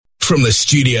from the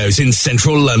studios in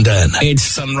central London, it's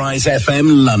Sunrise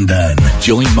FM London.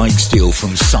 Join Mike Steele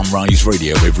from Sunrise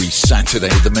Radio every Saturday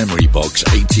at the Memory Box,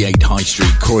 88 High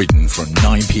Street, Croydon, from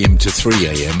 9 p.m. to 3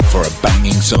 a.m. for a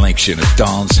banging selection of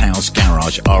dance, house,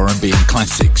 garage, R&B and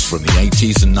classics from the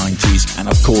 80s and 90s, and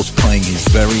of course playing his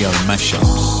very own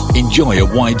mashups. Enjoy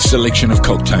a wide selection of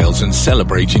cocktails and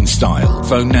celebrate in style.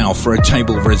 Phone now for a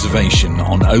table reservation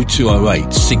on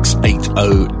 0208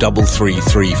 680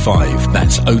 3335.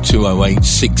 That's 0208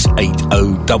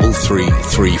 680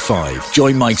 3335.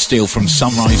 Join Mike Steele from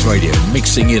Sunrise Radio,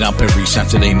 mixing it up every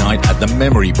Saturday night at the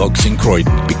Memory Box in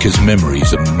Croydon, because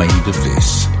memories are made of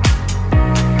this.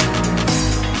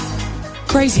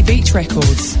 Crazy Beach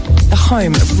Records, the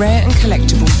home of rare and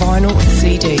collectible vinyl and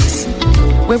CDs.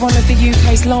 We're one of the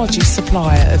UK's largest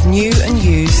supplier of new and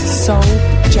used soul,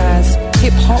 jazz,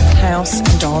 hip-hop, house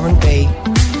and R&B.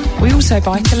 We also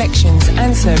buy collections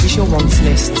and service your wants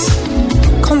lists.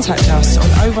 Contact us on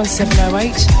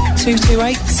 01708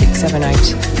 228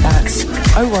 678. That's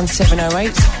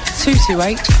 01708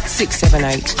 228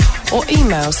 678. Or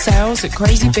email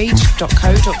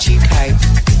sales@crazybeach.co.uk.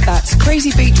 That's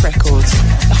Crazy Beach Records,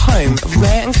 the home of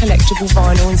rare and collectible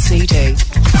vinyl and CD.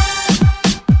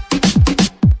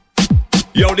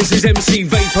 Yo, this is MC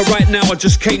Vapor. Right now I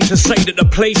just came to say that the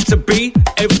place to be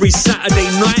every Saturday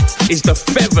night is the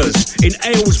Feathers in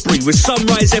Aylesbury with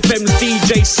Sunrise FM's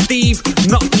DJ Steve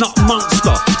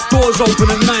Munster. Doors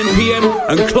open at 9 p.m.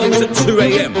 and close at 2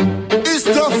 a.m. It's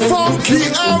the funky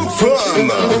anthem.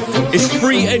 It's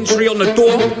free entry on the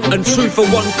door and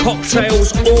 2-for-1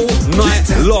 cocktails all night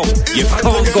long. You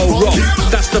can't go wrong.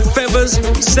 That's the Feathers,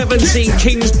 17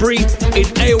 Kingsbury in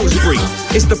Aylesbury.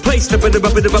 It's the place to be.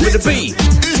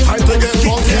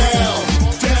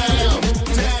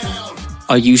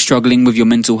 Are you struggling with your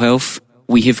mental health?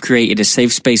 We have created a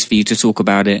safe space for you to talk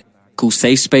about it. Call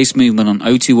Safe Space Movement on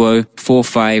 020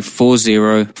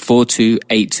 4540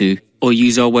 4282 or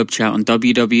use our web chat on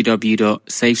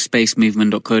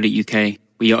www.safespacemovement.co.uk.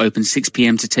 We are open 6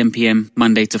 p.m. to 10 p.m.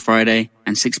 Monday to Friday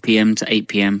and 6 p.m. to 8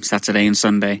 p.m. Saturday and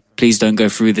Sunday. Please don't go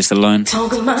through this alone.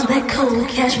 Talk about that cold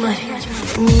cash money.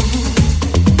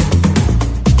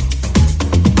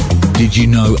 Did you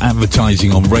know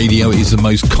advertising on radio is the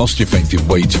most cost-effective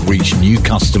way to reach new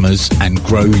customers and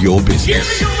grow your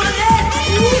business?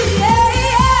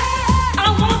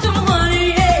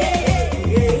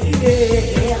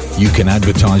 You can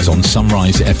advertise on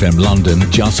Sunrise FM London.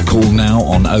 Just call now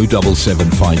on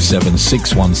 07757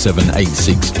 617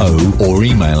 860 or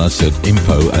email us at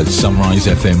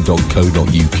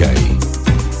info@sunrisefm.co.uk.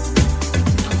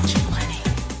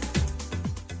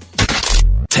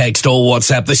 Text or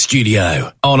WhatsApp the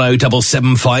studio on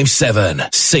 07757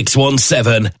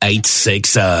 617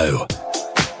 860.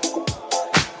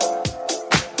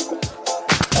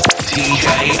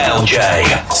 DJ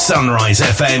LJ, Sunrise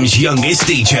FM's youngest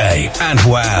DJ. And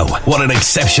wow, what an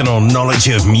exceptional knowledge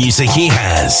of music he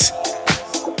has.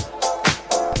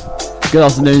 Good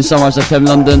afternoon, Sunrise FM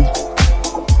London.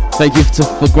 Thank you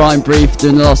for Grind Brief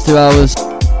during the last 2 hours.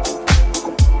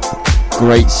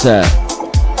 Great set.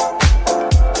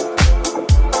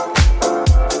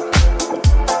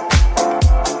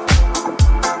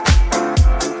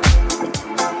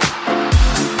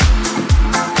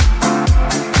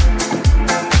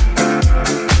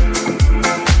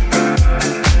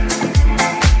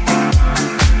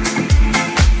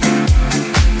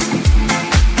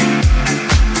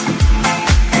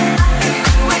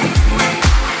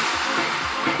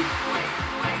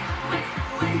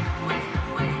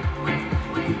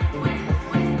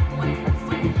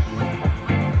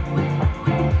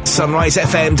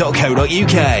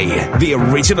 SunriseFM.co.uk, the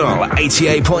original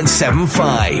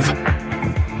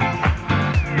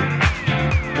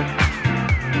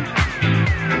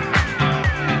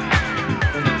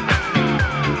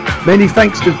 88.75. Many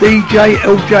thanks to DJ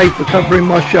LJ for covering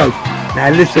my show. Now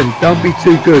listen, don't be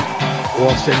too good, or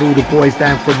I'll send all the boys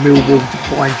down from Millwall to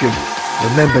find you.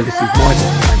 Remember, this is my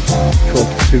time,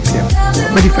 12 to 2 p.m.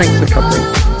 Many thanks for covering.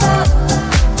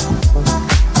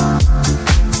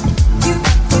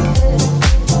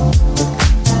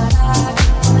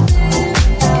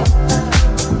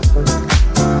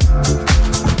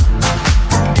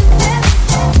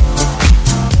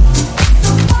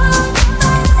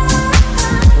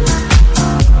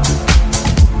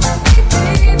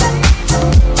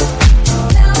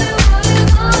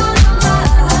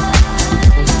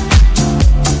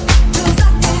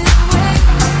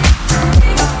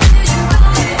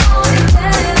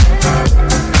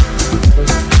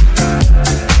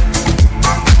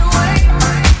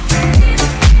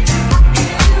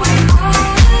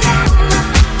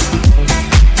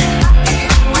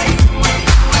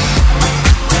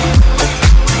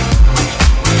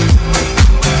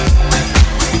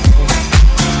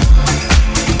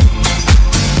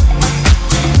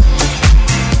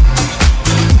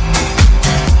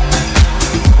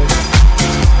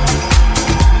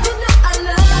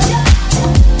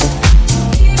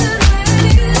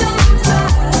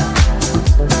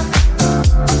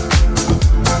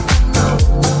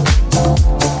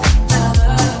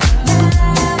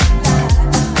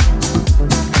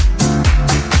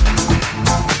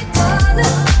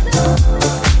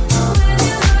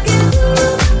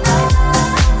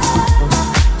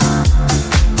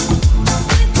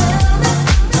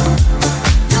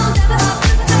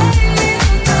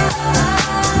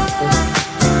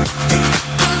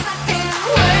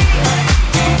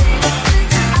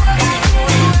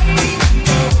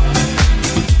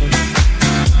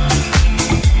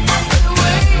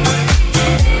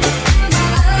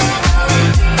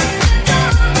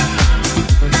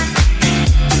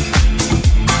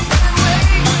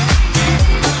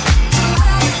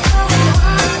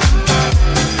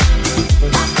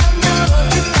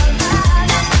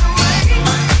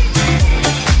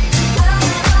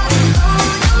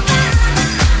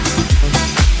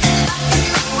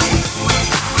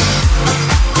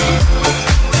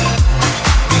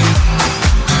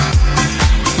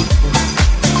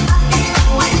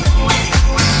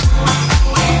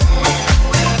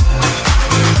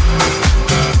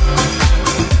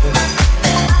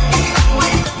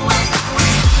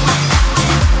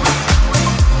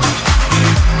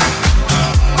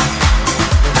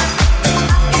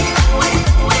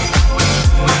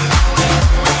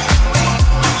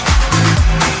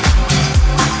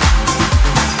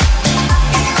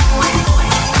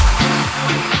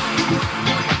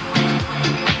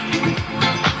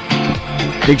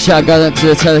 Big shout going out to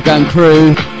the Telegram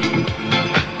crew.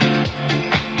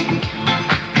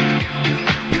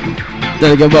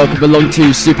 Then again, welcome along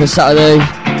to Super Saturday.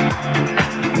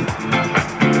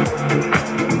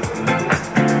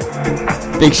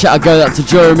 Big shout out going out to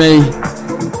Jeremy,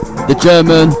 the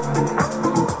German.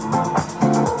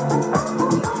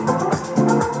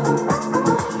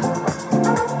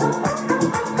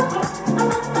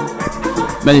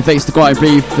 Many thanks to Granty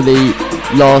B for the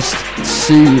last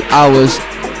 2 hours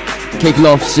kicking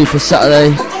off Super Saturday.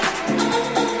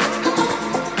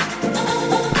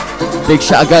 Big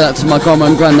shout out going out to my grandma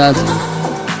and granddad.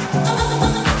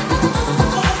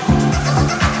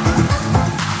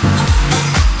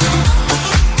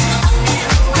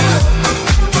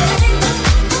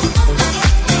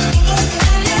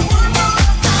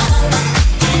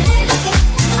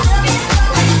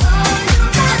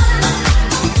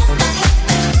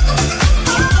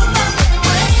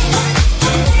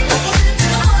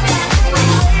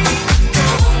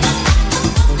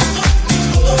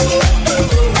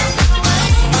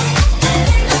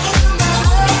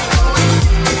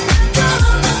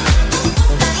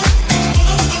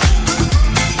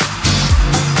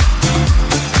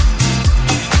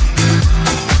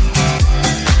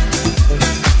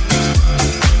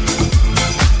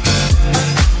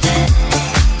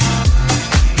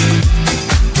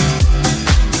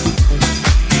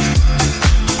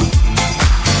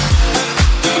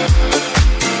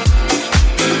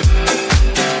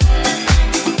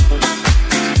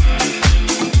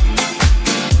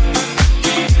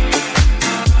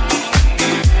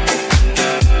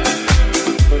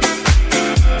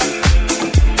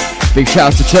 Big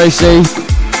shout out to Tracy.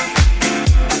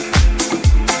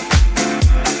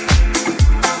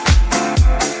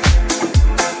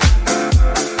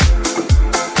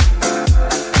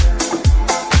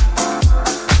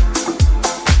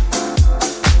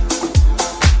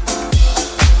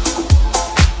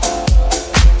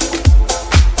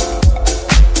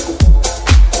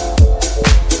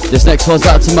 This next one's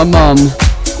out to my mum.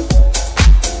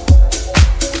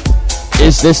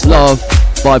 Is This Love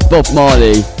by Bob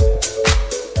Marley.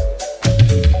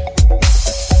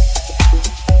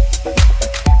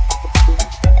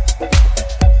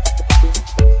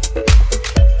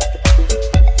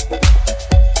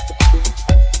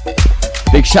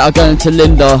 Big shout out going to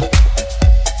Linda.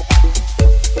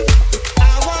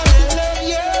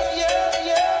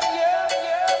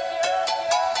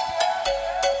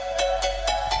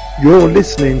 You're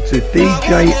listening to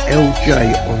DJ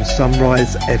LJ on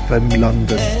Sunrise FM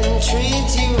London.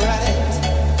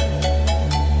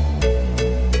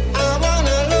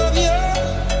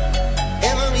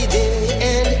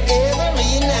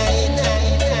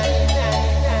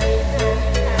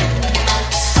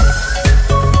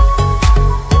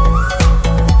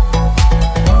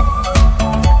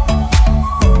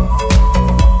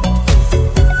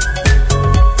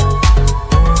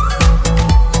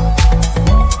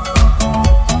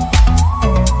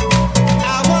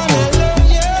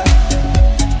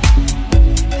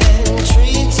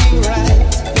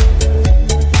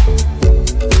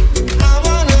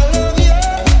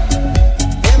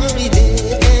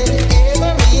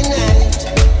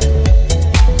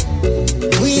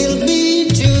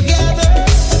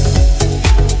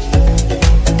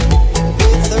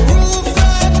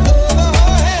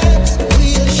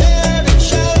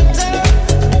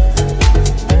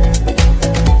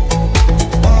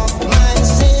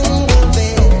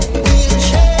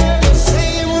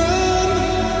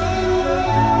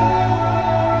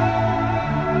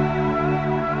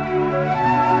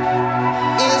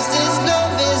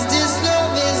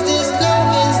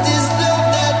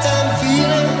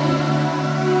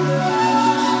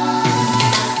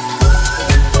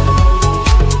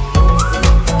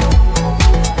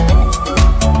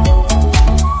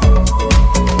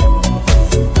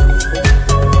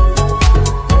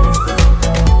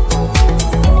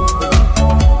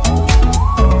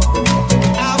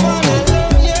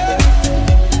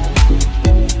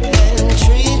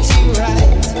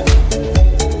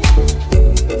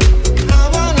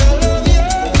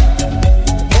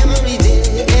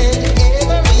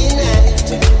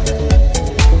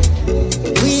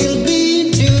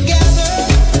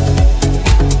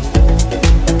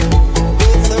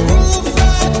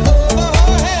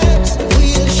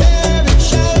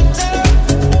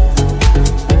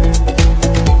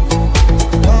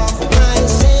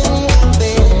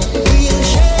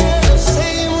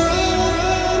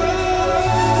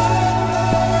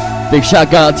 Big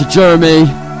shout out to Jeremy.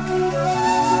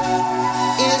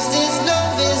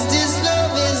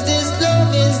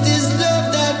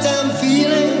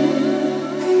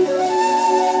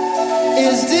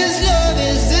 Is this love,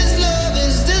 is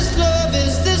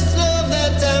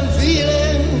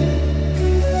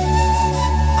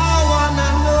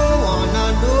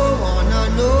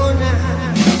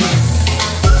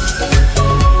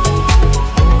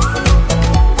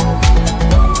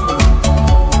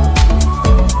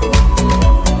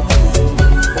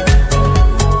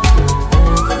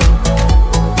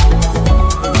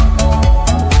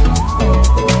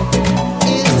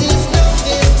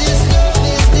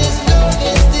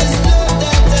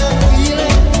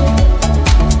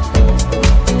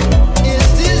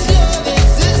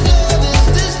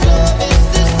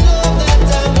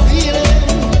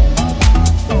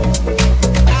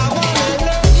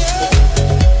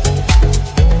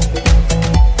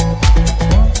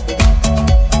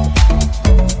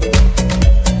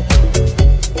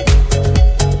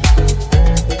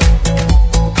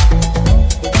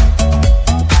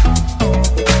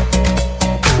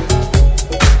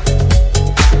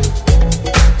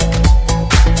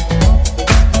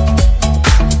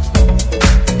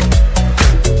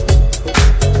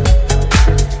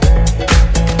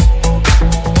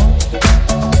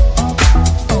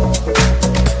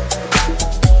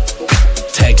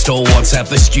WhatsApp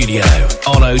the studio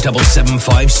on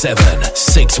 07757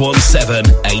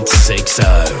 617 860.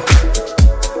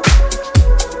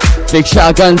 Big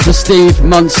shout out to Steve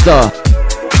Munster.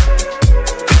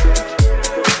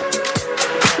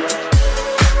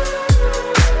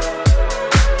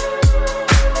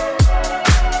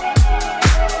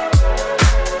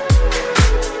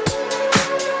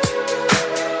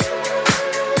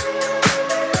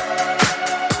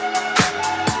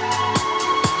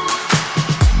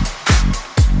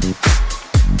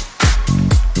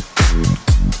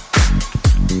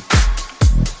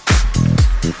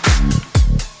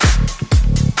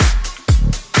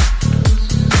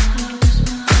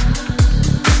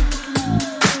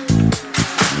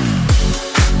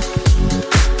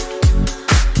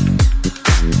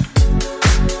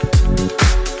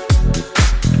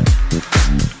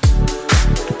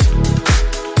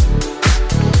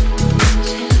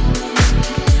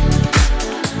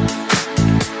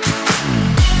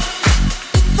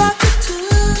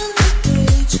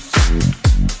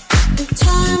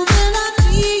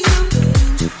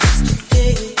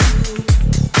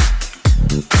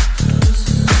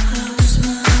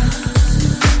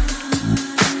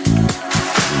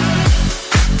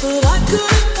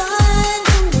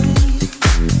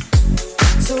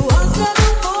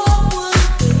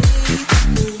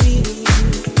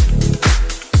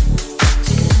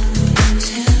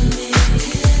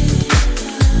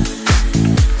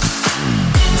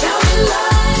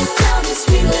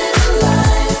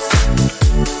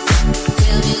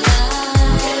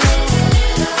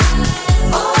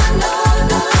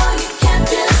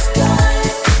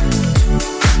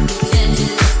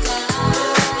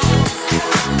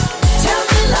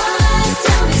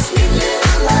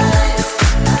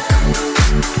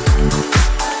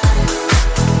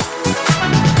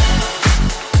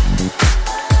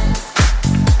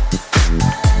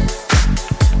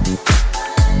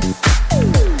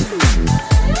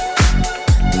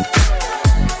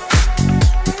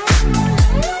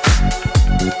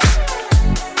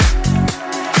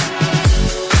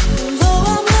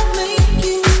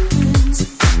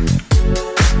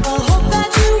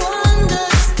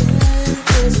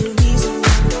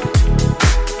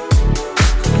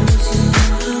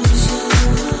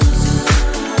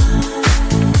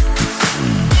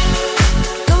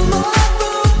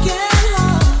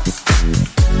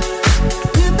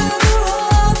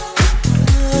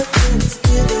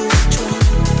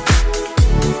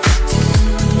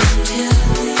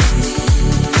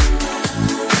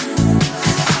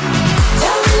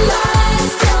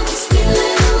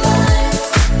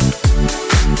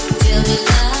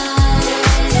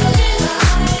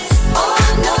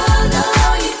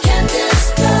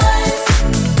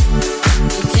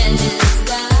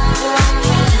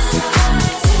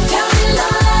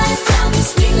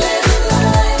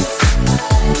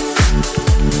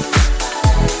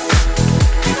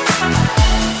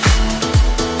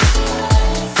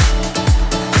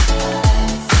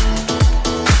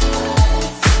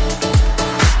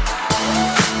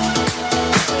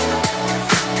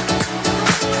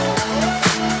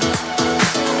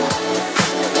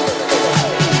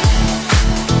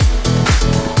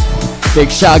 Big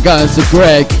shout out to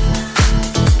Greg.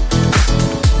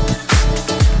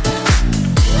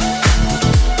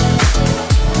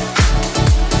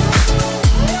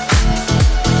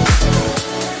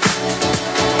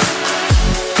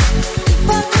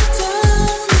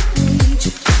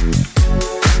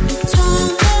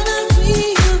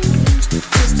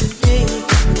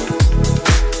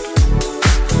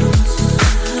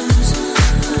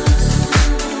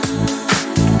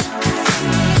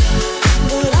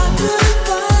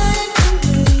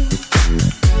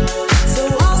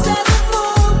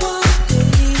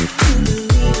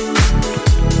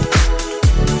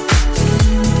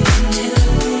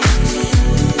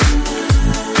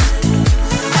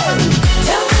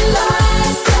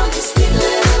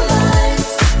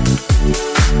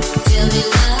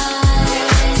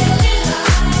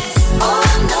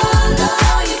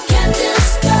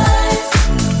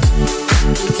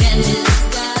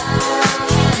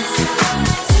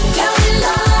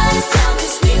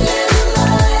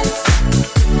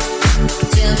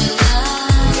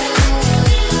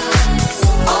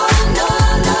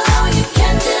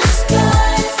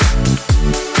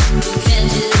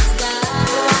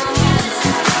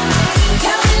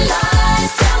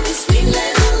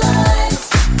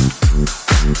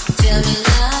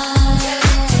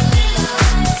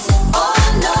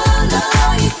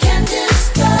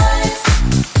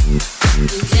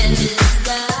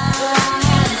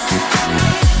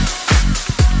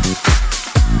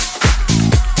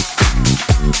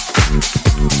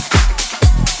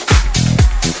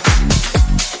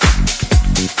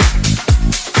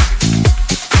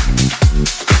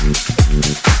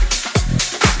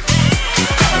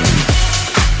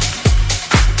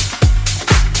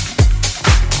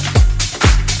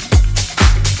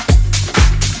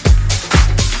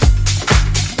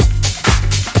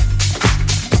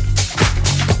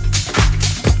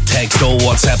 or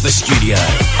WhatsApp the studio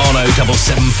on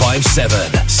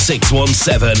 07757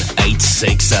 617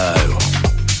 860.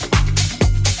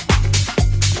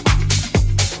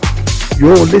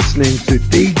 You're listening to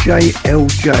DJ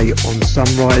LJ on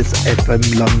Sunrise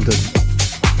FM London.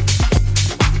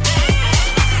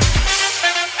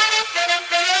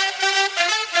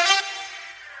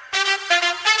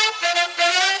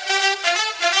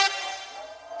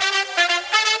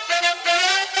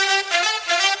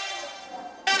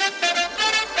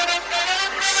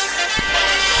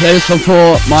 Play this one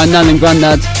for my nan and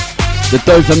granddad, the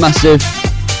Dover Massive.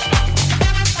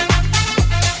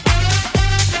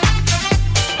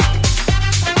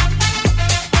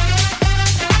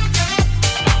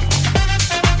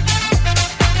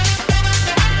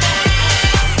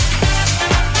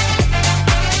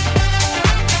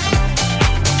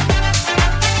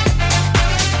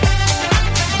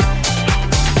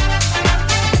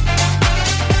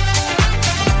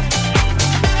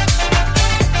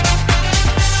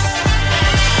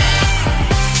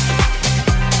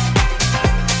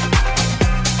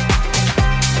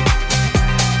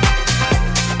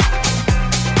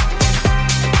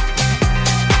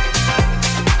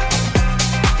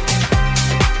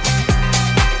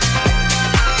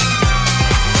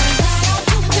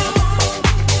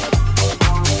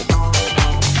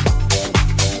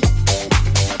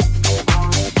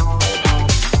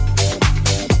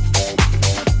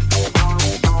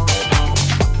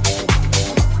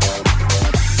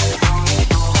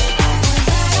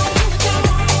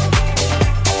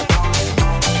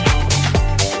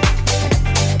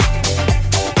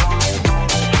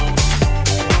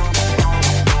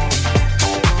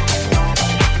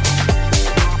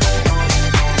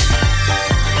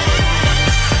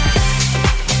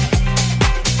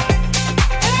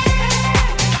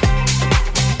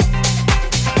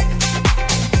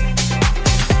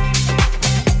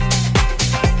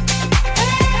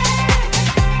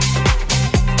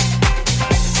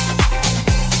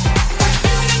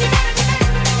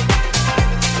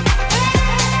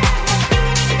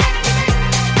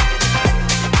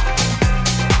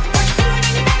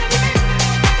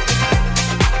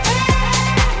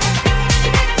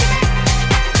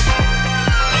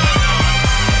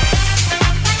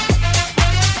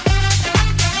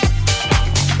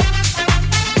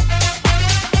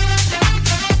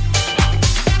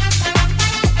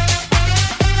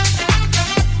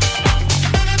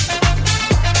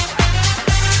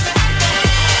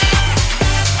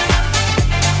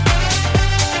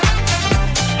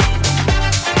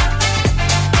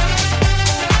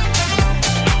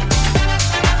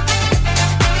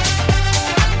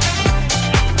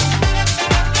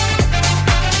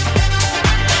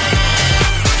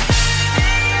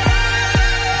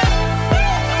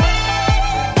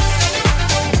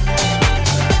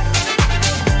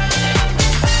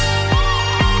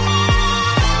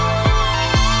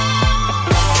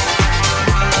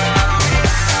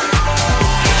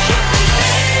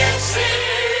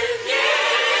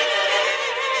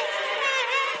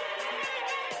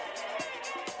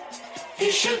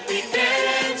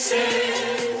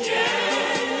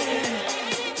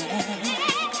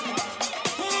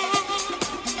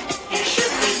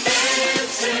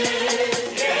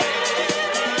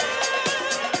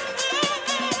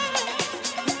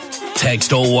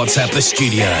 Text or WhatsApp the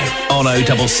studio on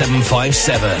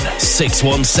 07757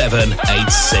 617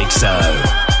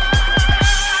 860.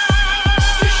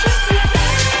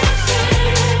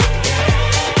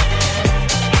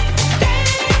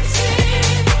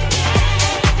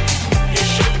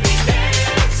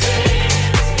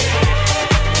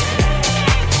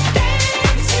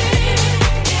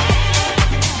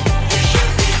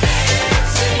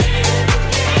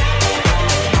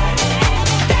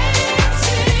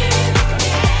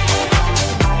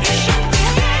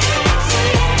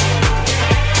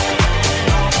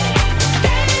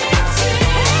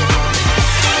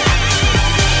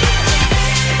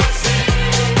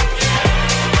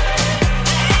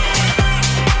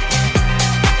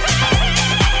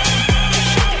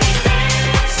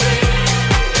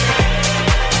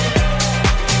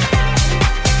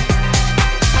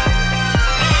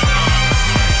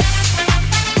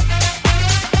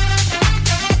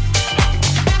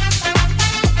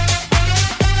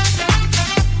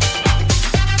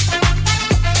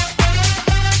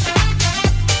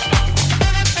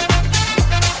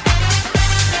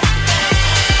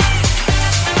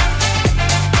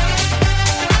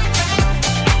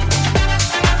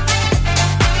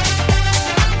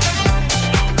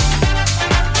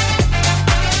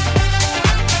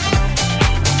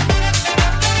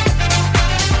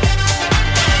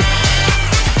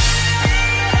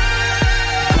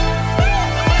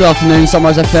 Good afternoon,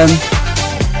 Sunrise FM.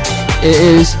 It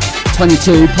is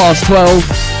 22 past 12.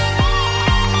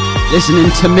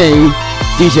 Listening to me,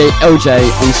 DJ LJ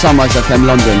on Sunrise FM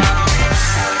London.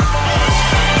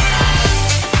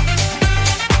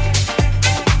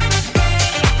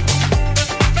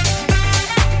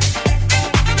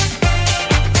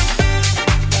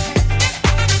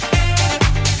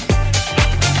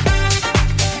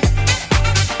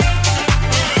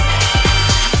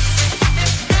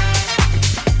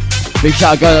 Big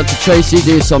shout going out to Tracy,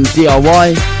 do some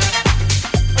DIY.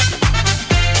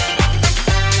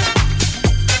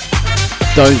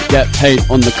 Don't get paint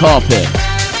on the carpet.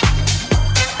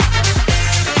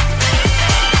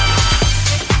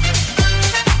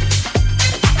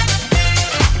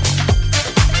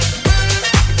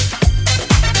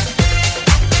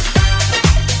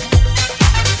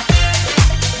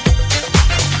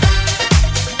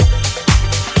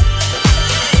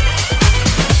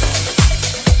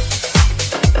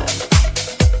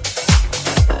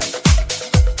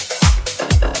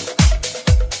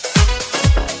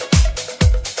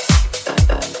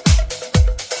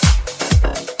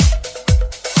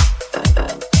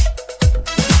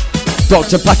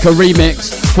 Dr. Packer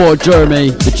remix for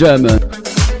Jeremy the German.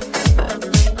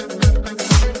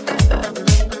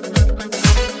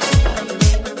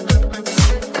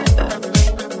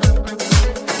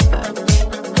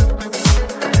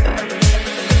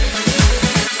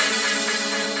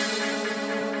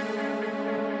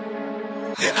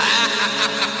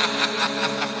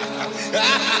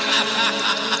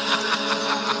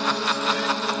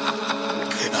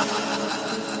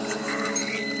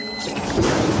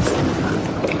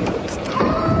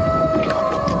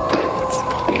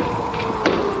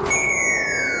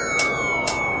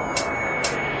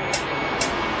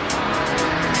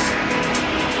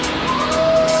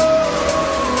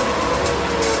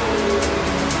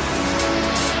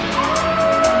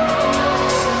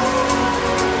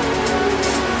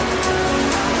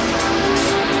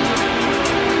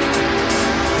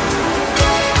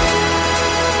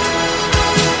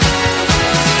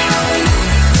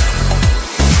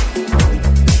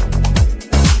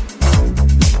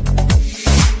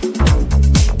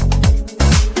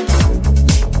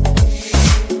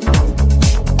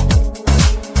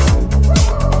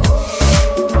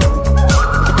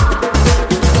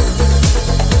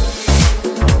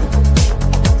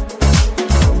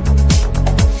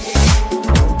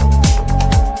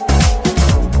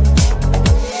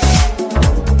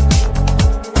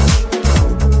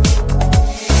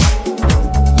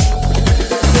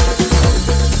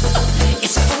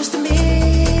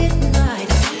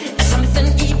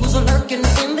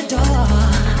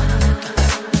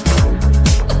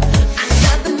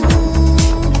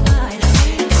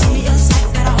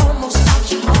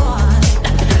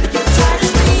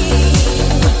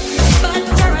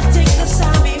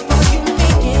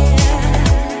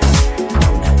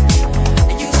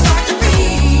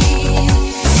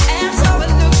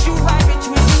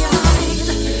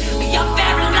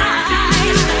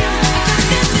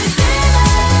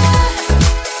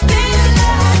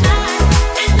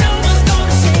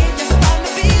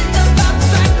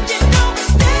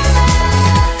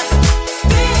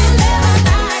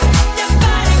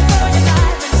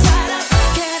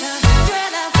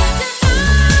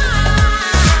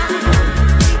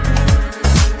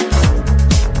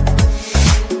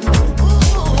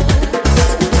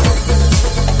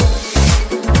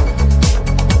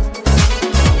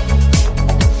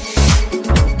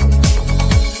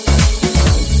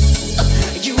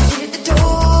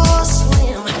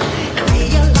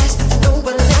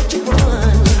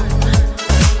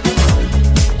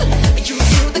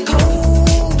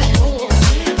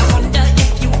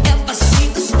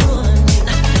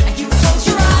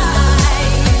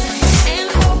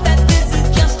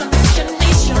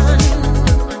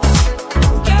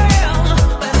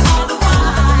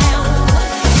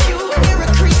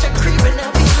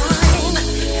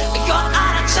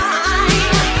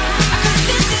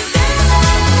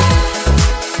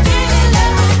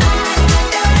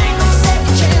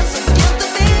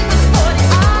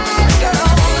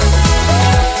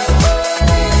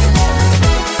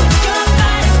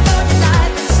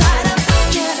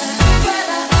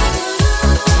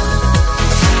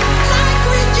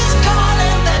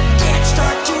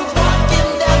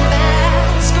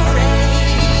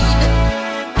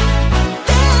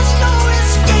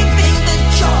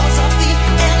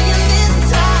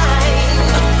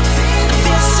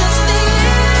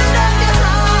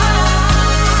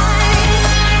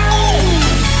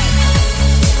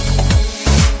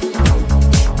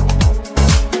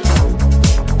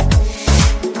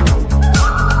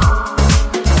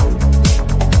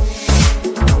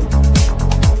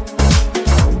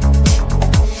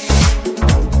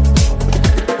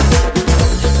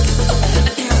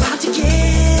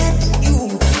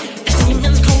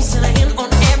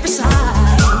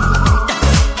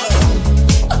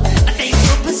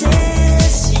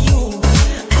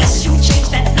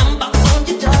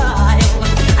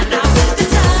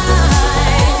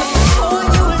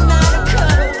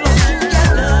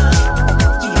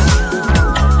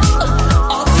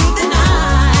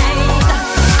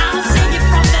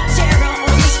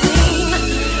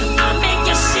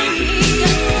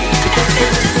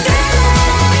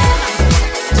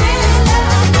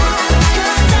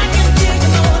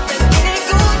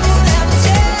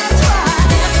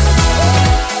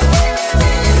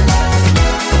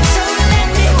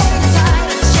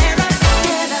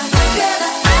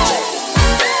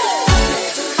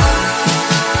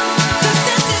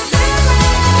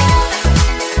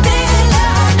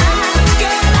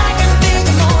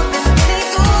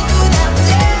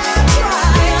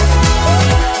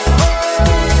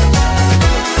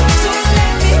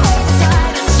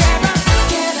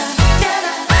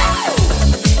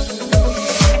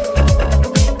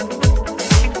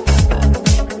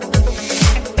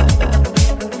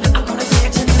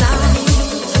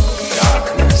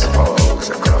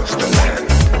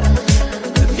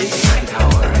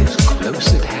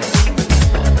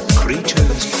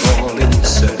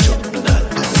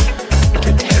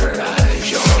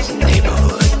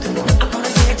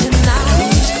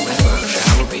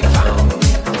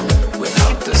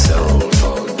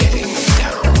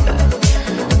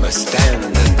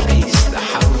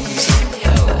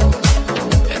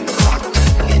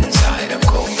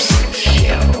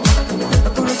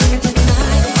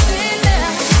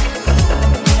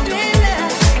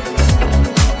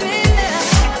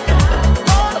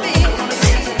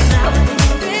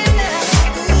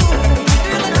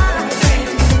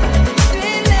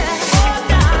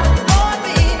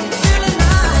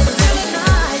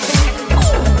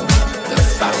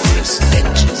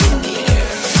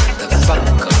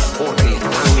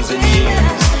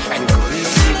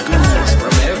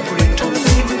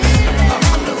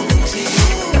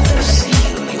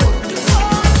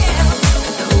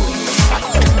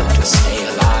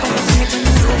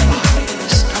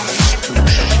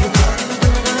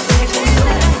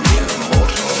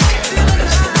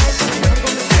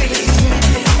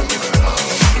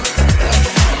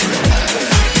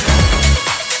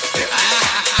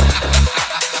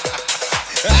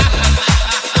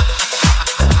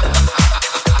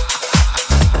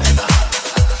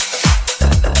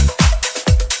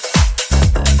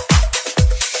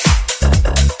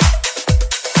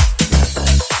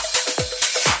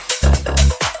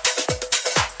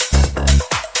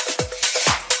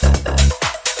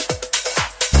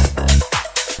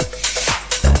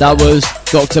 That was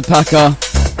Dr. Packer,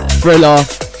 Thriller,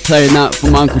 playing that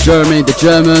from Uncle Jeremy, the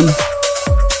German.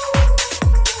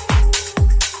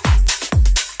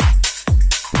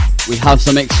 We have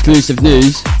some exclusive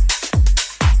news.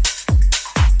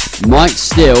 Mike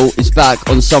Steele is back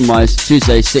on Sunrise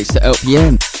Tuesday 6 to 8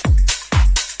 PM.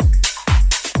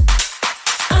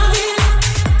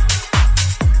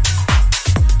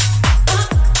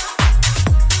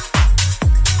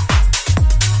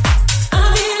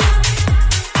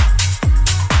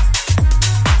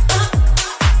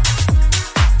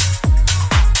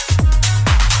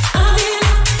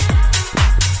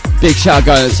 Big shout out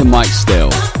going to Mike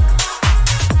Steele.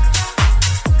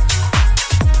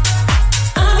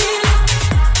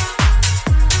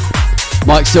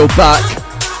 Mike Steele back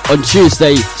on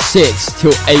Tuesday 6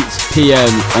 till 8 PM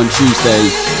on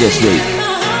Tuesday this week.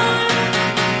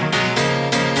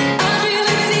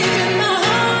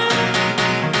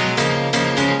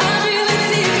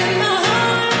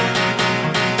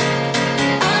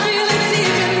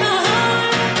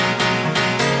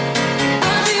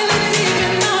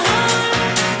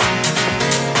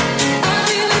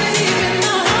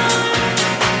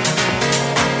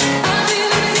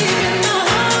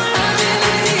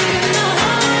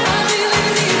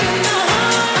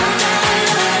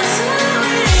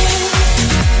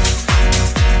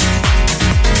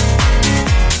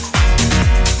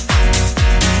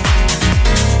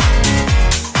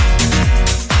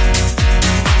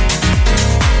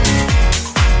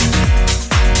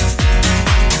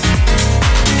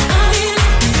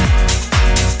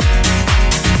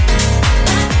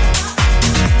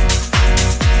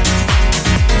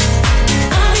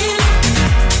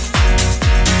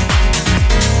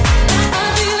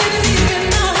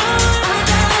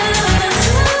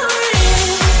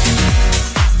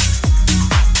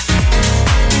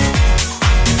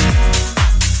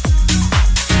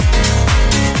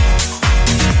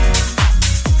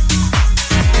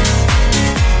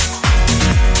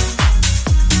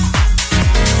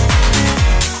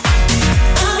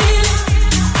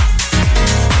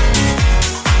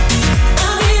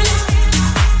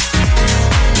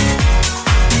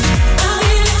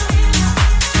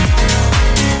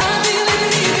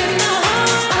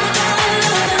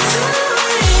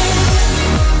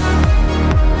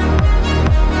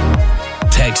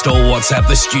 WhatsApp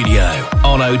the studio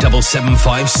on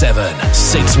 07757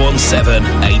 617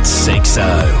 860.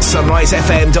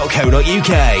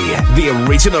 SunriseFM.co.uk, the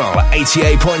original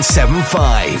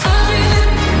 88.75.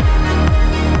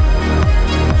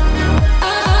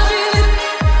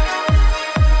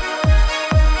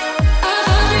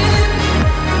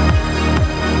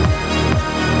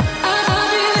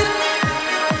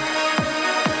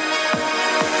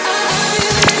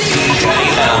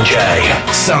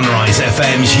 Sunrise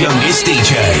FM's youngest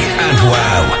DJ, and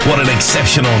wow, what an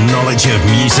exceptional knowledge of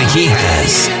music he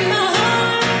has.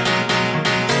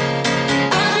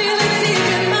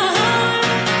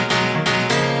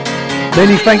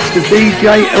 Many thanks to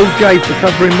DJ LJ for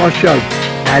covering my show.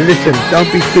 Now listen, don't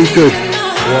be too good,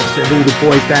 or I'll send all the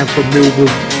boys down from Millwall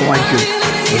to find you.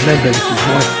 Remember, this is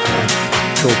my time.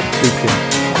 Talk to Kim.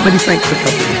 Many thanks for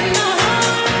covering.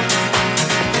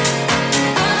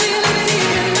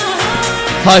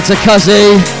 Hi to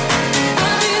Cuzzy.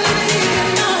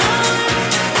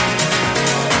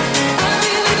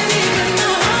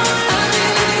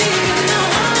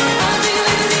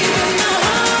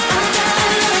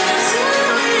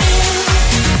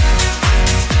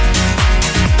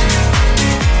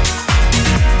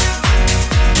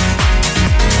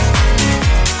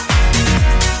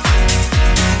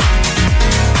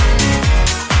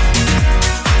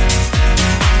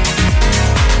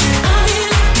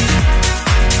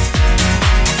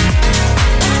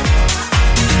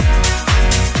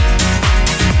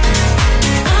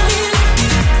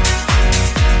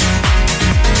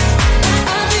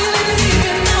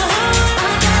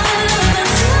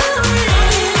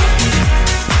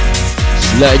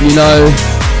 Letting you know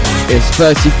it's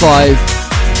 35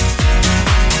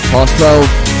 past 12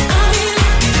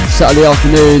 Saturday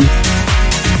afternoon,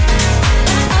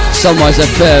 Sunrise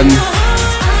FM.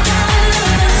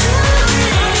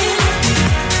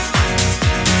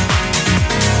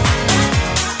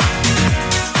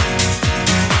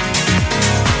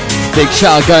 Big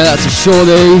shout out going out to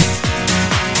Shawley.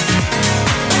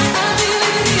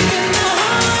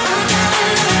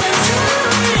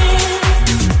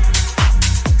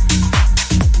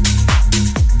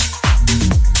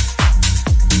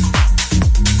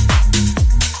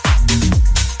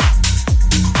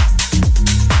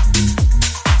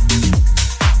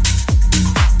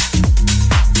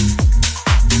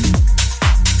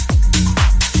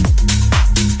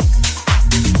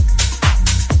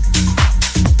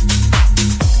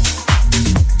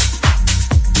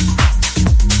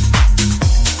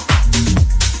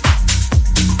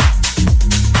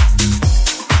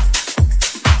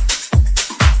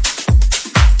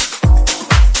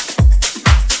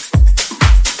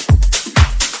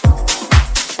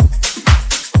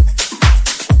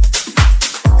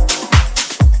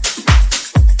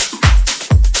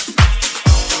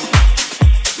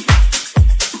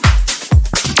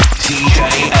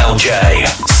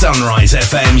 Sunrise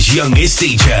FM's youngest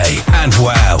DJ. And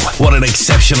wow, what an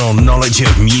exceptional knowledge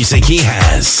of music he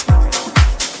has.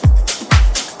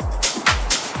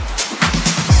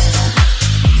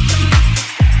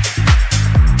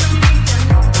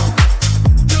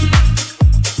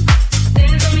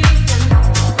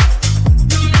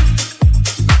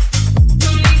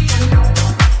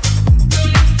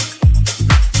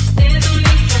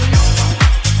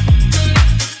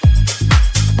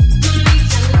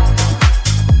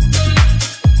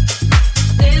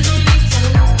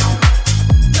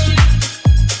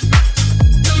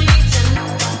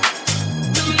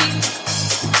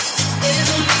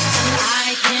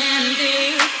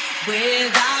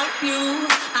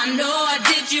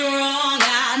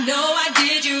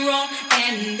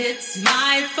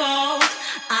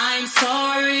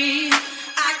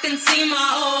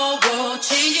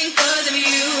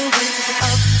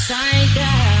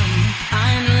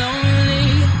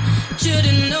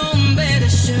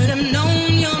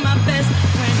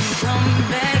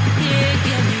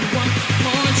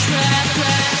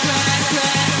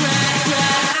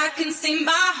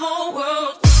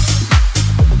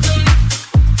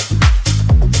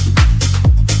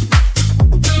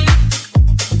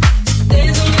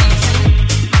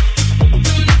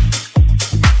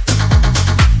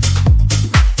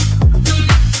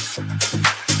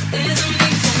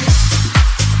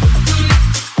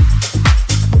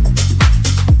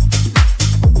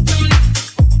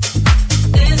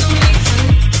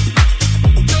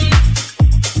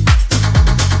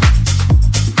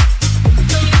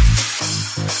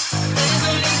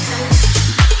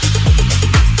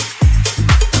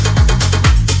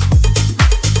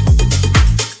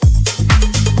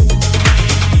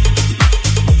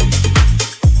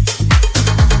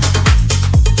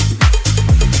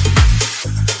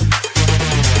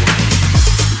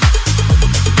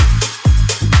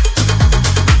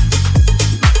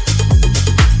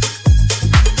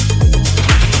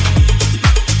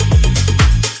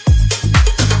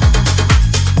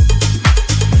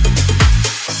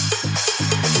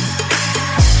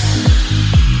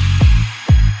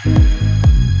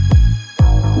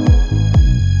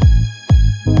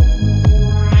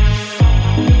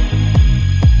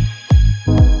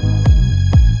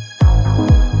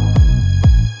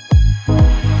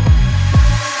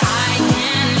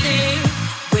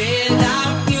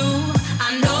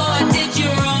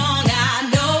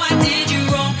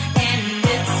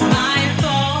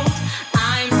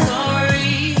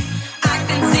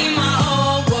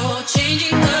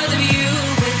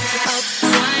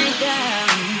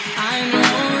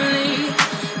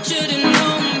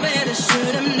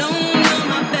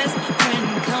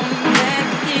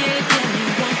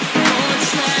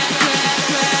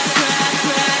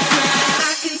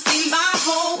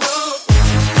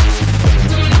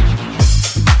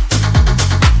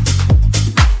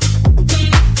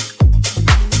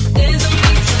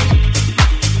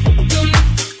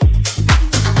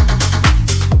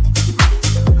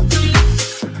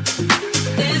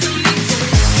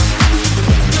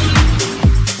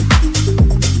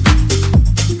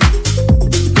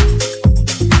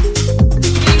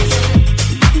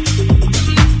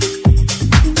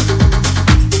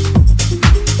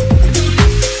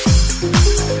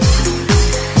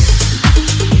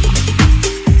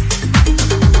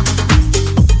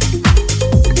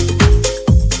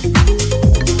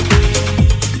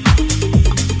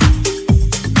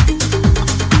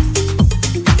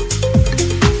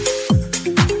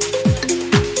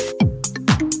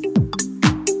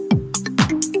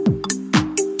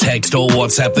 Text or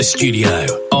WhatsApp the studio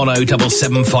on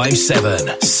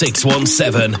 07757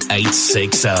 617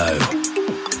 860.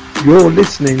 You're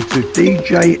listening to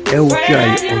DJ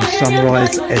LJ on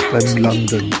Sunrise FM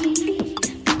London.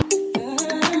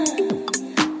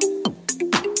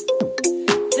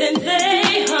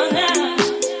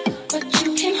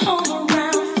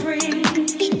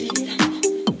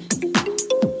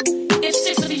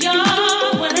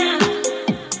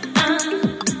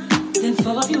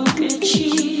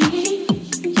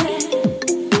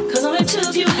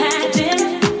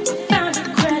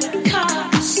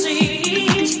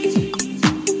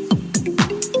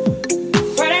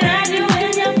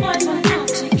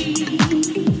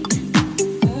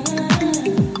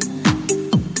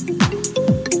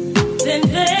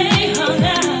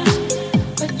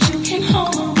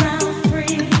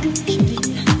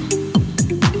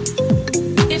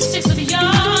 If six of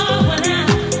y'all went out,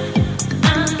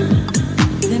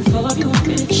 then four of you were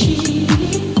pretty.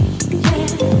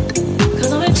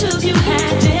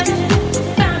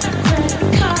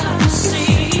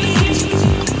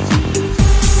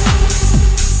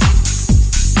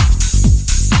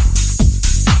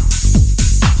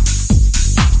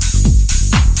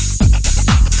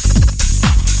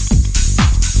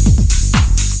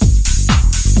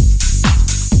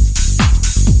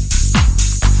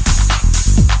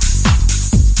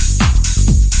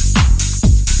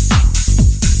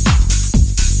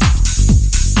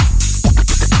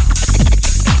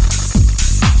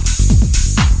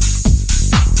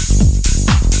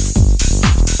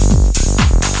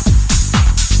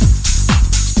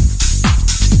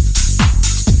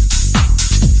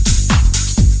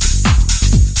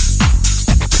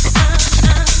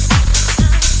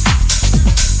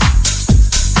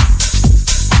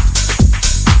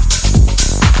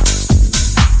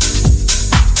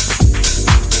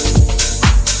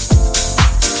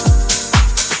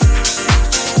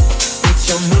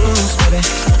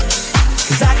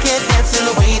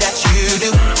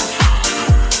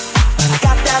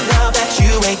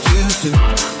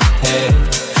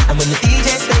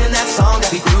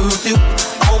 groove too.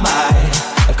 Oh my,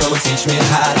 come and teach me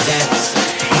how to dance.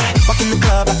 Fuck in the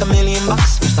club like $1 million.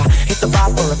 First I hit the bar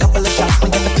for a couple of shots. When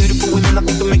got the beautiful women, I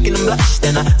think I'm making them blush.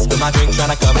 Then I spill my drink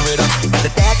trying to cover it up. Got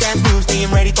the dad dance moves, being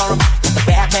ready for them. Got the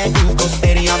bad man groove, go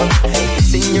steady on them. Hey,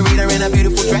 senorita in a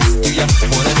beautiful dress. Do ya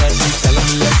wanna dance? She's telling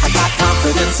me yes. I got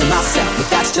confidence in myself, but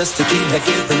that's just to keep that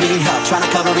giving me help. Trying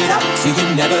to cover it up so you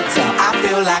never tell. I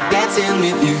feel like dancing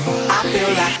with you. I feel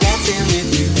like dancing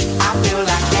with you. I feel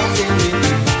like dancing with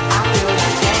you. I feel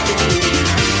like dancing with you.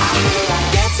 I feel like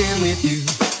dancing with you.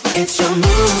 It's your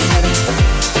moves, baby,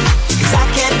 'cause I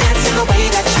can't dance in the way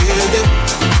that you do.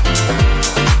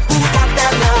 And I got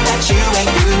that love that you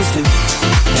ain't used to.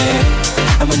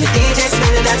 Yeah. And when the DJ's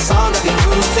spinning that song that we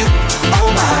groove to, oh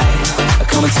my,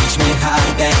 come and teach me how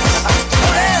to dance.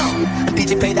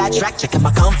 DJ play that track, checking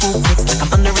my kung fu kicks like I'm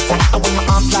under attack. I wave my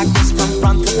arms like this from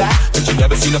front to back. But you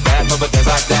never seen a bad mother dance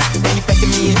like that. Then you beckon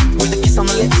me in with a kiss on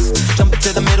the lips. Jump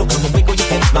into the middle, come and wiggle your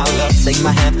hips. My love, take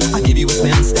my hand, I'll give you a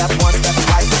spin. Step one, step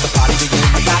twice, let the party begin.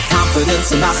 I got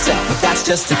confidence in myself, but that's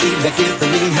just to keep that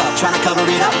giving me help. Trying to cover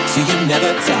it up so you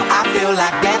never tell. I feel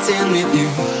like dancing with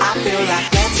you. I feel like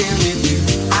dancing with you.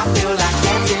 I feel like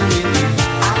dancing with you.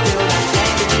 I feel like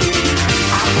dancing with you.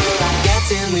 I feel like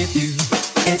dancing with you.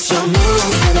 It's your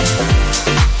moves, baby,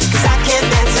 'cause I can't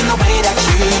dance in the way that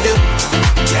you do.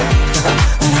 Yeah.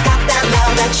 And I got that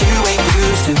love that you ain't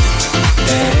used to.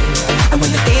 Yeah. And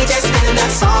when the DJ's spinning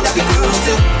that song that we groove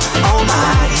to, oh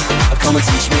my, come and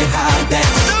teach me how to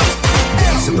dance.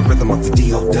 Dance to the rhythm of the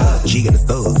D.O. G and the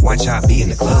thug. Watch how I be in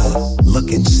the club.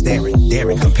 Looking, staring,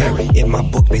 daring, comparing. In my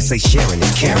book they say sharing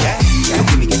is caring. So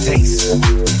give me a taste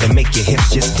and make your hips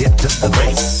just dip to the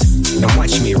bass. Now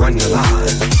watch me run the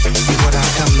line. See what I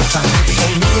come to find.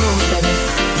 Hey, move, baby,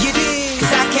 you did.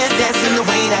 'Cause I can't dance in the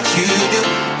way that you do.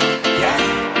 Yeah.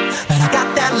 But I got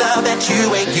that love that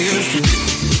you ain't used to.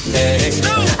 Hey.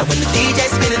 And when the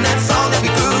DJ's spinning that song that we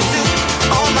groove to,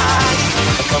 oh my,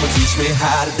 come and teach me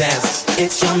how to dance.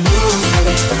 It's your moves,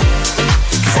 baby,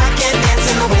 'cause I can't dance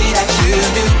in the way that you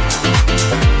do.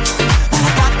 And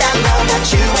I got that love that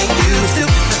you ain't used to.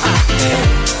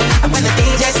 Yeah. And when the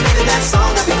DJ's spinning that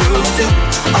song that we groove to,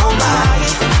 oh my,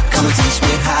 come and teach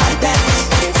me how to dance.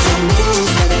 It's your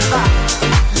moves, baby,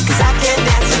 'cause I can't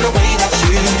dance in the way that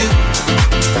you do.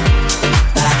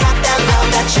 But I got that love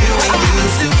that you ain't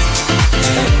used to.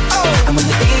 Yeah. And when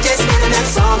the DJ's spinning that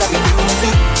song that we groove to,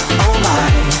 oh my,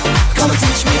 come and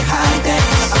teach me how to dance.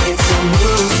 It's your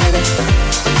moves, baby.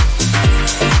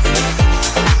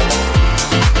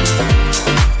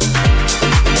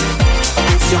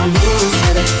 It's your moves,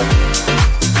 baby.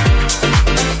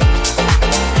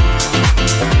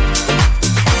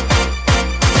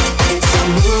 It's your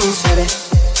moves, baby.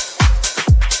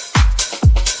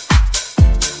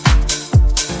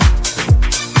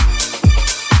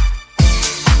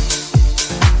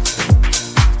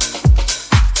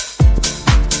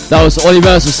 That was Ollie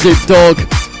Mercer, Snoop Dogg,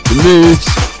 The Moves,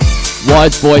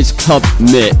 Wide Boys Club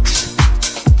Mix.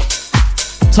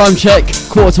 Time check,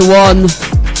 1:45.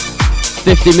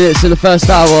 50 minutes in the first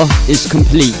hour is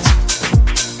complete.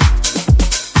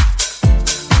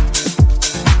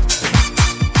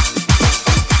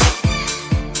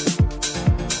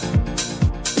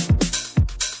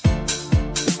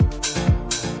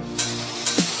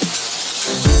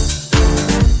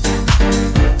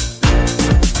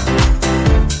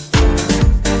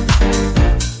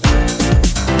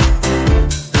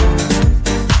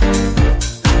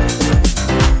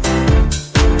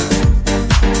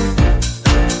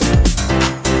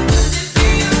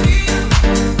 Feel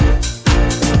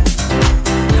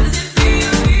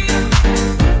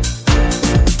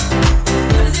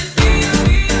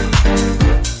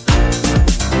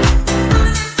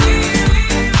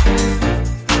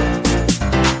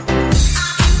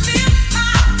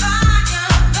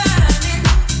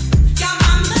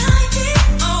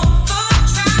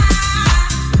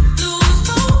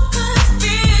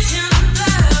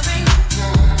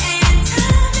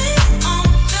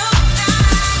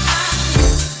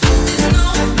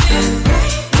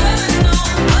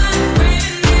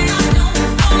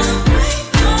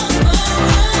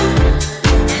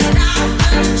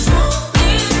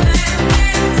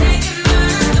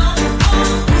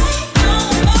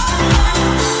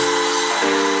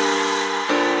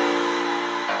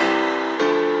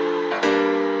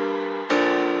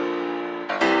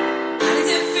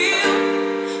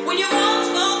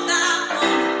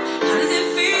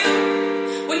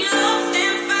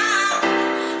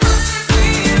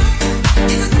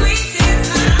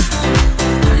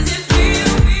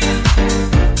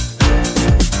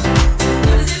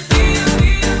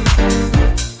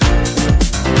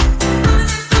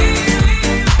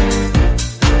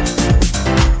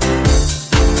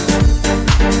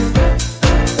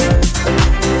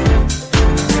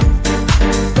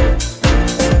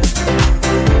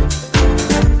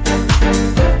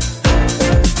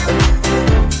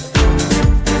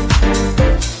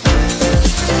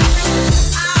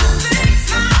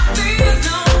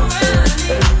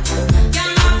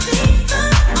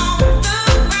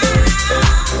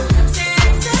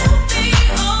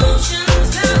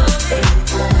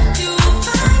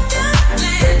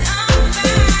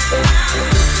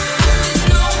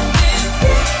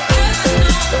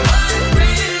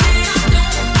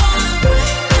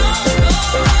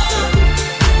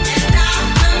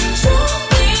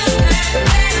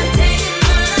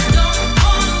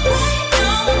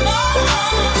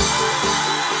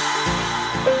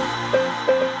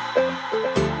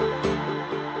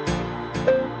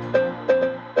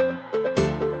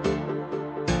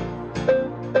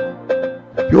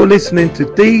listening to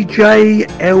DJ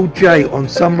LJ on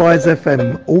Sunrise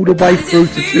FM all the way through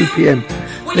to 2 p.m.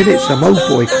 Then it's some old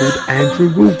boy called Andrew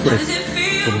Wilbrith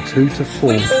from 2 to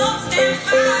 4.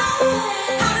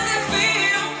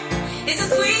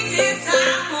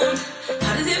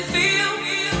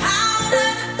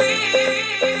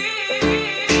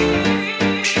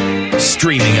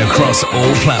 Streaming across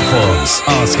all platforms.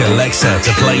 Ask Alexa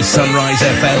to play Sunrise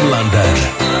FM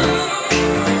London.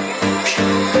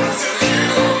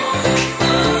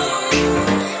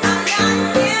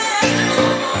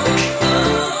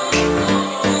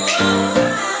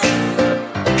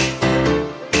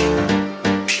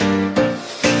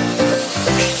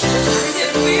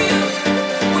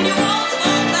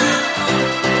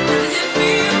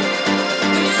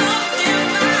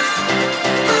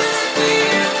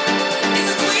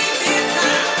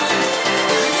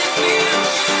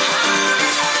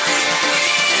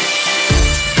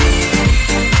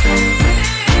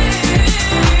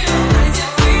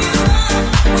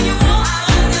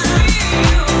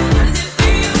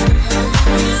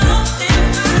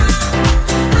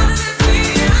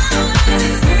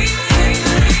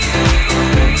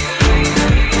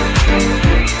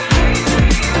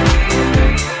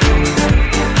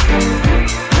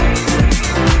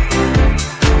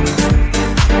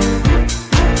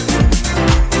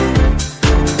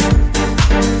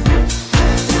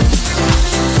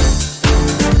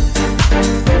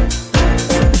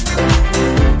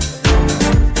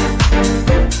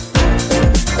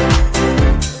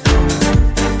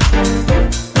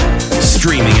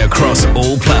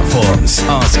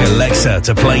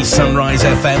 To play Sunrise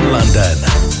FM London.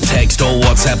 Text or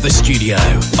WhatsApp the studio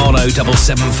on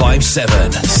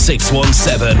 07757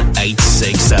 617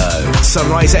 860.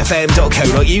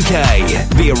 SunriseFM.co.uk.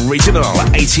 The original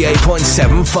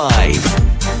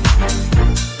 88.75.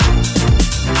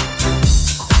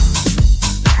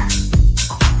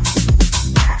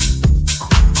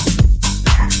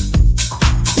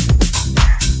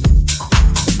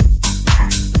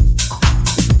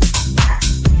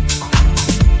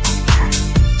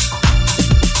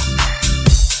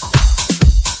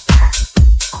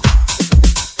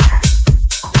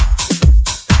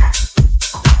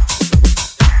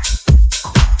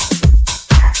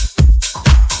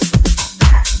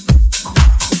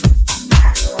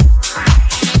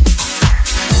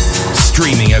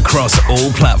 Across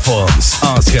all platforms.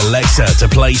 Ask Alexa to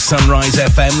play Sunrise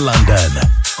FM London.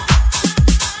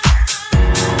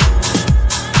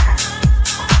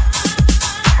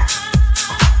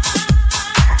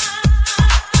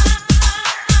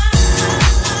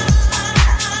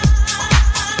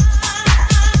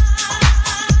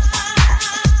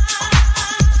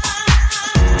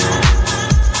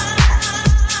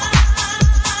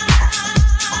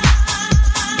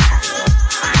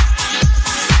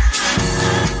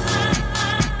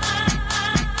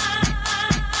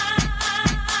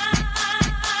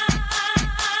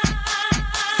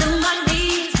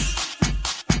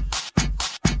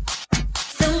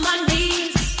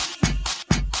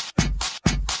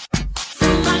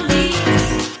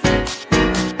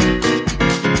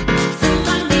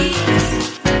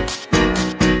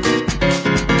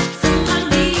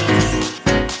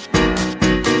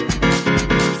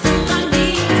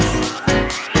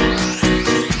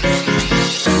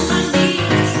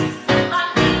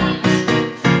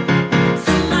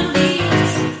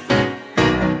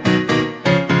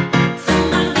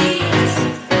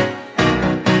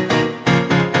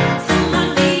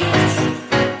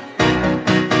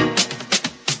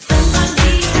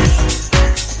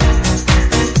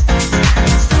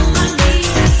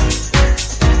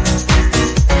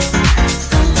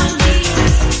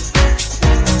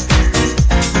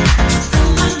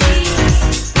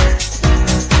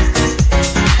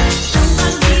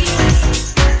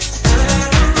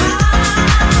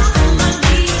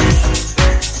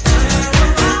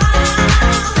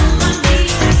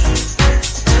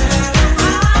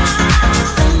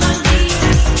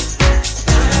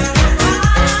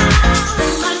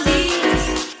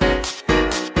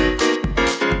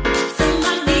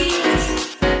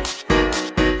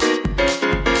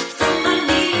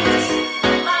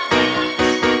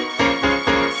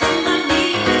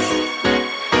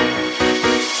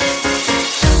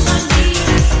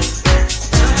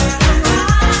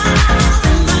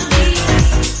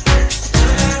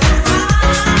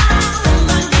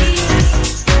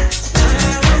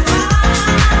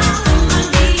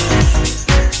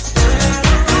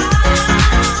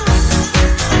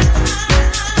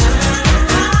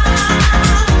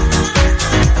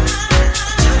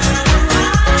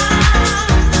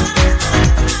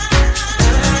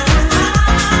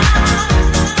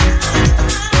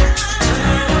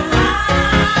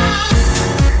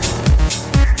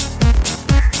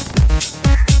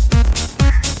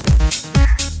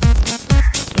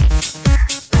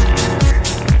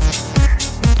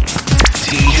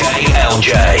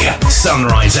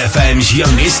 Sunrise FM's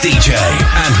youngest DJ.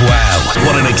 And wow,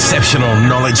 what an exceptional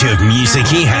knowledge of music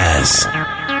he has.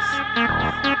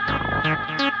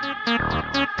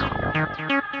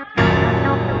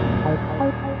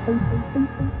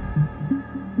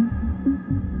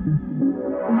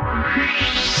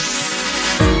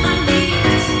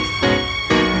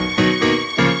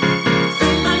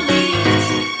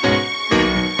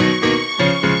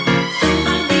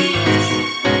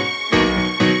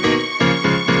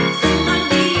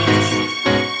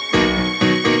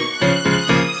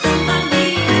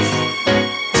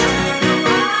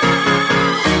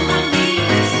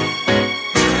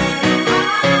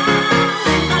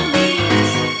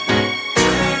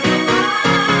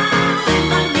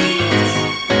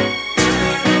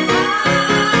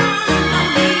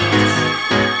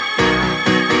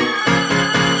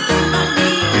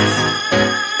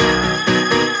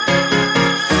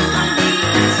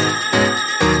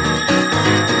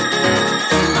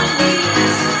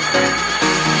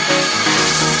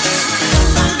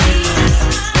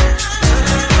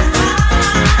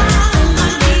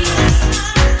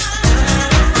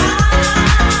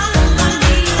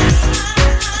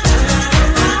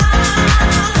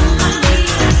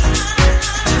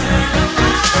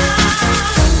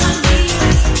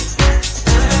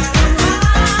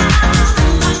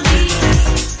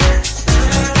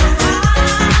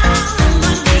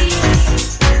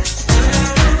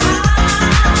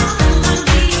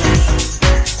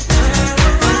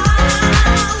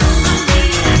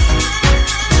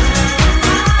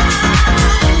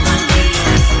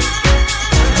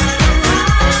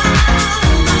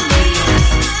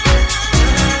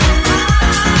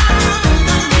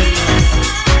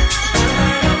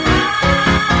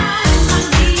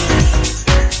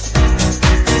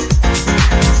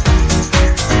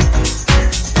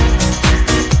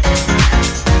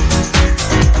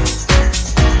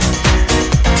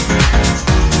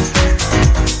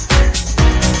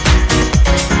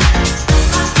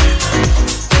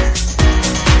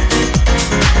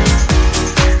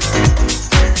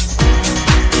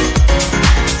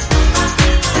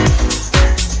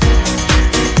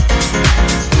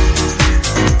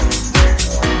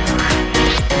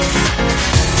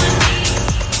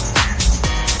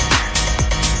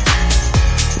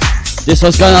 This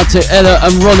one's going out to Ella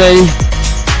and Ronnie.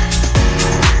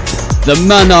 The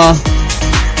Manor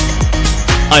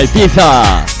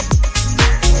Ibiza.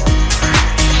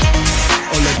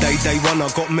 Day one I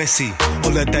got messy,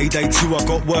 holiday day two I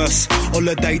got worse,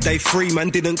 holiday day three man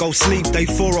didn't go sleep, day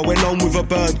four I went home with a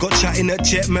bird, got chatting at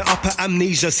Jet, met up at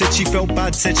Amnesia, said she felt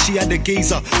bad, said she had a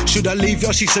geezer, should I leave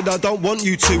ya, she said I don't want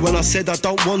you to, and I said I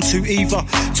don't want to either,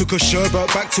 took a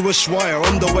sherbet back to a Schweier,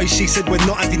 on the way she said we're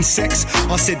not having sex,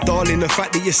 I said darling the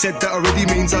fact that you said that already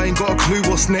means I ain't got a clue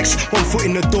what's next, one foot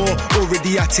in the door,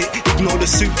 already at it, ignore the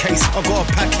suitcase, I got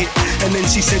a packet, and then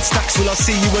she said Stacks will I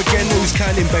see you again, who's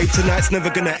counting babe, tonight's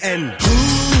never gonna end. Ooh,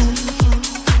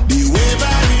 the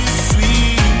weather is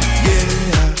sweet,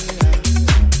 yeah.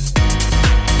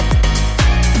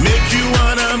 Make you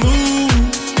wanna move.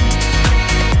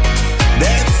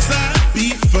 That's a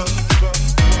beaver.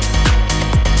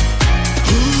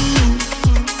 Ooh,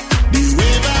 the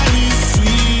weather is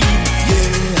sweet,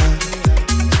 yeah.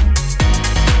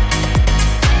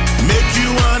 Make you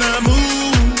wanna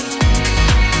move.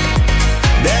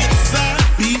 That's a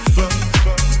beaver.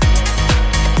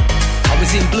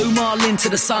 In Blue Marlin to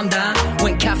the sundown,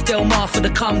 went Caf Del Mar for the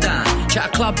come down. Chat a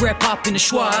club rep up in the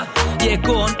Schweier. Yeah,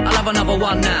 go on, I'll have another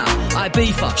one now.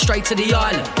 Ibiza, straight to the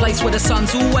island, place where the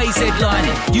sun's always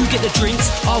headlining. You get the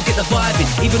drinks, I'll get the vibing.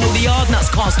 Even all the hard nuts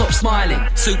can't stop smiling.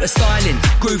 Super styling,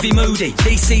 groovy moody.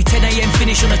 DC 10 a.m.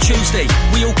 finish on a Tuesday.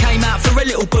 We all came out for a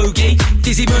little boogie.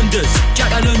 Dizzy Munders,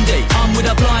 Jack Alundi. I'm with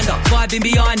a blinder, vibing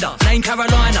behind her. Name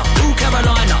Carolina, ooh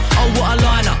Carolina. Oh what a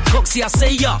liner, Coxie I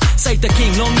see ya. Save the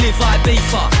king, long live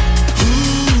Ibiza.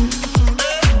 Ooh,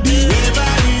 the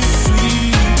weather is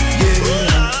sweet, yeah.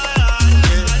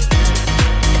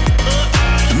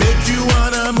 Make you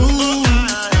wanna move.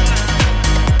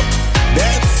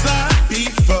 That's a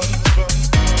beaver.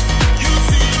 You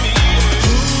see me.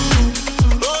 Ooh,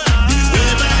 the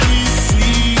weather is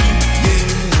sweet,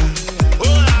 yeah.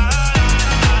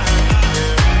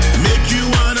 Make you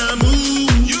wanna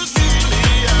move. You see me.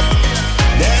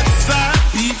 That's a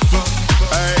beaver.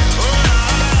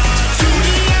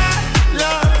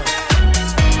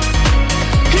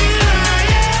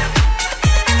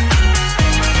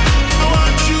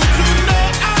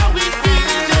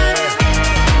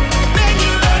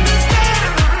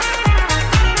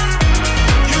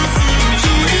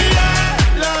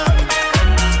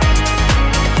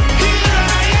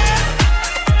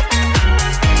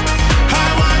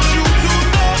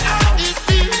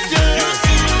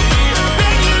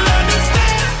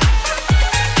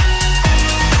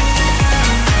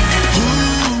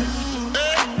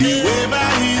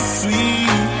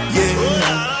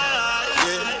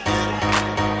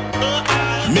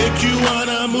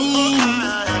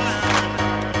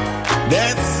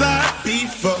 That's a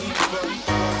people.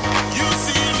 You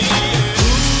see me,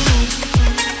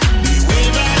 the way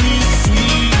that is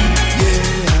sweet,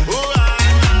 yeah. Oh,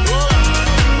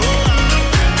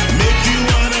 make you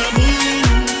wanna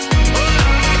move.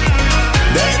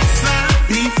 That's a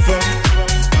people.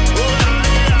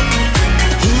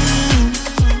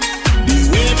 The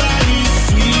way that is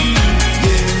sweet,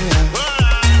 yeah.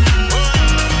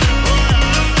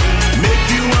 Make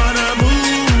you wanna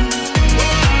move.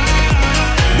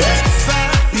 That's a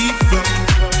people.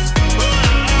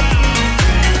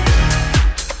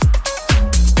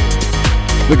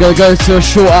 We're going to go to a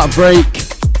short out break.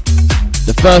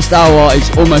 The first hour is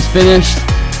almost finished.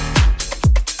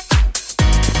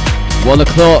 1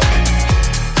 o'clock.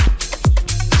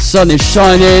 Sun is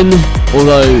shining,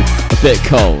 although a bit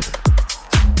cold.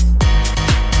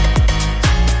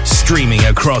 Streaming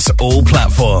across all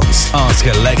platforms. Ask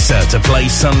Alexa to play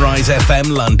Sunrise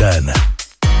FM London.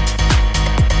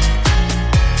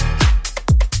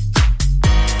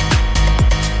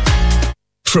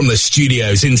 From the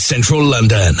studios in central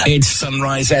London, it's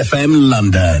Sunrise FM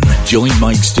London. Join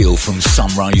Mike Steele from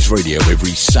Sunrise Radio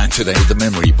every Saturday at the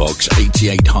Memory Box,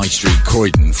 88 High Street,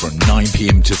 Croydon, from 9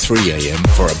 p.m. to 3 a.m.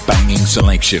 for a banging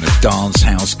selection of dance,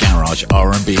 house, garage,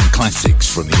 R&B and classics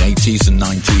from the 80s and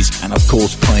 90s, and of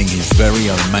course playing his very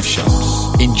own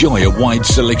mashups. Enjoy a wide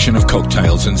selection of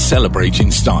cocktails and celebrate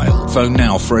in style. Phone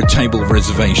now for a table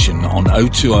reservation on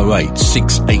 0208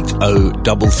 680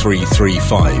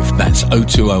 3335. That's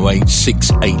 0208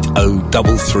 680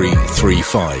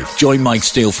 3335. Join Mike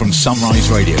Steele from Sunrise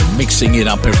Radio, mixing it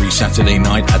up every Saturday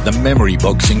night at the Memory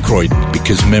Box in Croydon,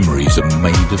 because memories are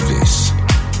made of this.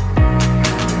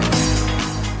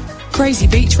 Crazy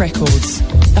Beach Records,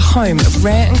 the home of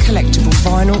rare and collectible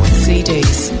vinyl and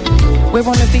CDs. We're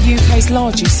one of the UK's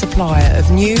largest supplier of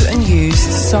new and used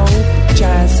soul,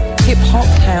 jazz, hip-hop,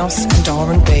 house and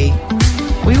R&B.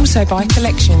 We also buy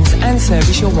collections and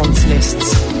service your wants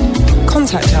lists.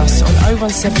 Contact us on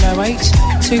 01708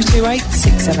 228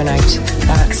 678.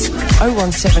 That's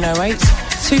 01708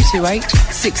 228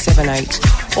 678.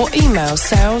 Or email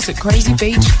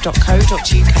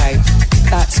sales@crazybeach.co.uk.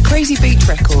 That's Crazy Beach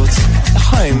Records, the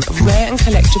home of rare and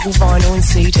collectible vinyl and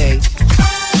CD.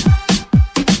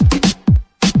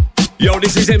 Yo,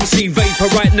 this is MC Vapor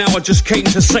right now. I just came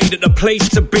to say that the place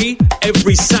to be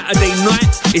every Saturday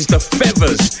night is the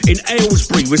Feathers in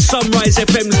Aylesbury with Sunrise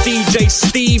FM's DJ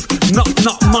Steve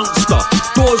Munster.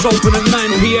 Doors open at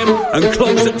 9 p.m. and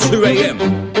close at 2 a.m.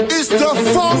 It's the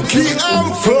funky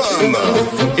anthem.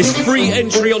 It's free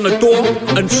entry on the door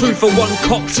and 2-for-1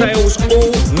 cocktails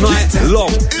all night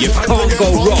long. You can't go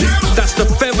wrong. That's the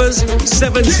Feathers,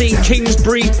 17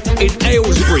 Kingsbury in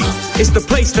Aylesbury. It's the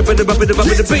place to be.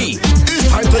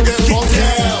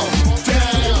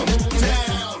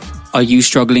 Are you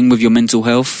struggling with your mental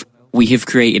health? We have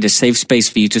created a safe space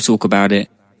for you to talk about it.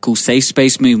 Call Safe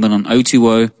Space Movement on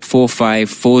 020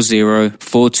 4540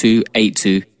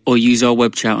 4282 or use our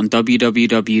web chat on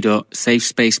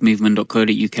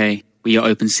www.safespacemovement.co.uk. We are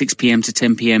open 6 p.m. to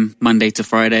 10 p.m. Monday to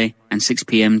Friday and 6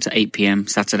 p.m. to 8 p.m.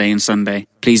 Saturday and Sunday.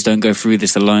 Please don't go through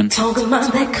this alone. Talk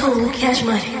about that cold cash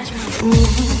money.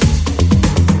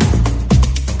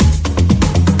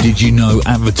 Did you know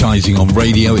advertising on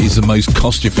radio is the most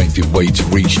cost-effective way to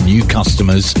reach new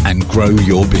customers and grow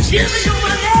your business?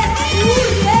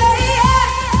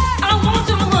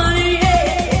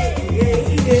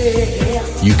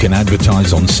 You can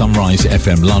advertise on Sunrise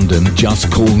FM London. Just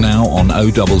call now on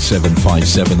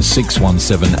 07757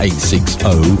 617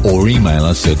 860 or email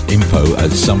us at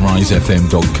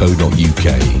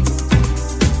info@sunrisefm.co.uk.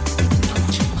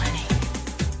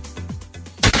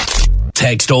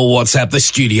 Text or WhatsApp the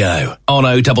studio on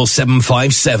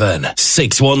 07757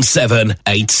 617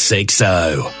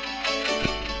 860.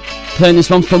 Playing this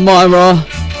one for Myra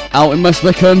out in West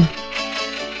Wickham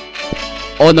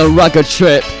on a rugged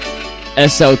trip,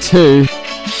 SL2.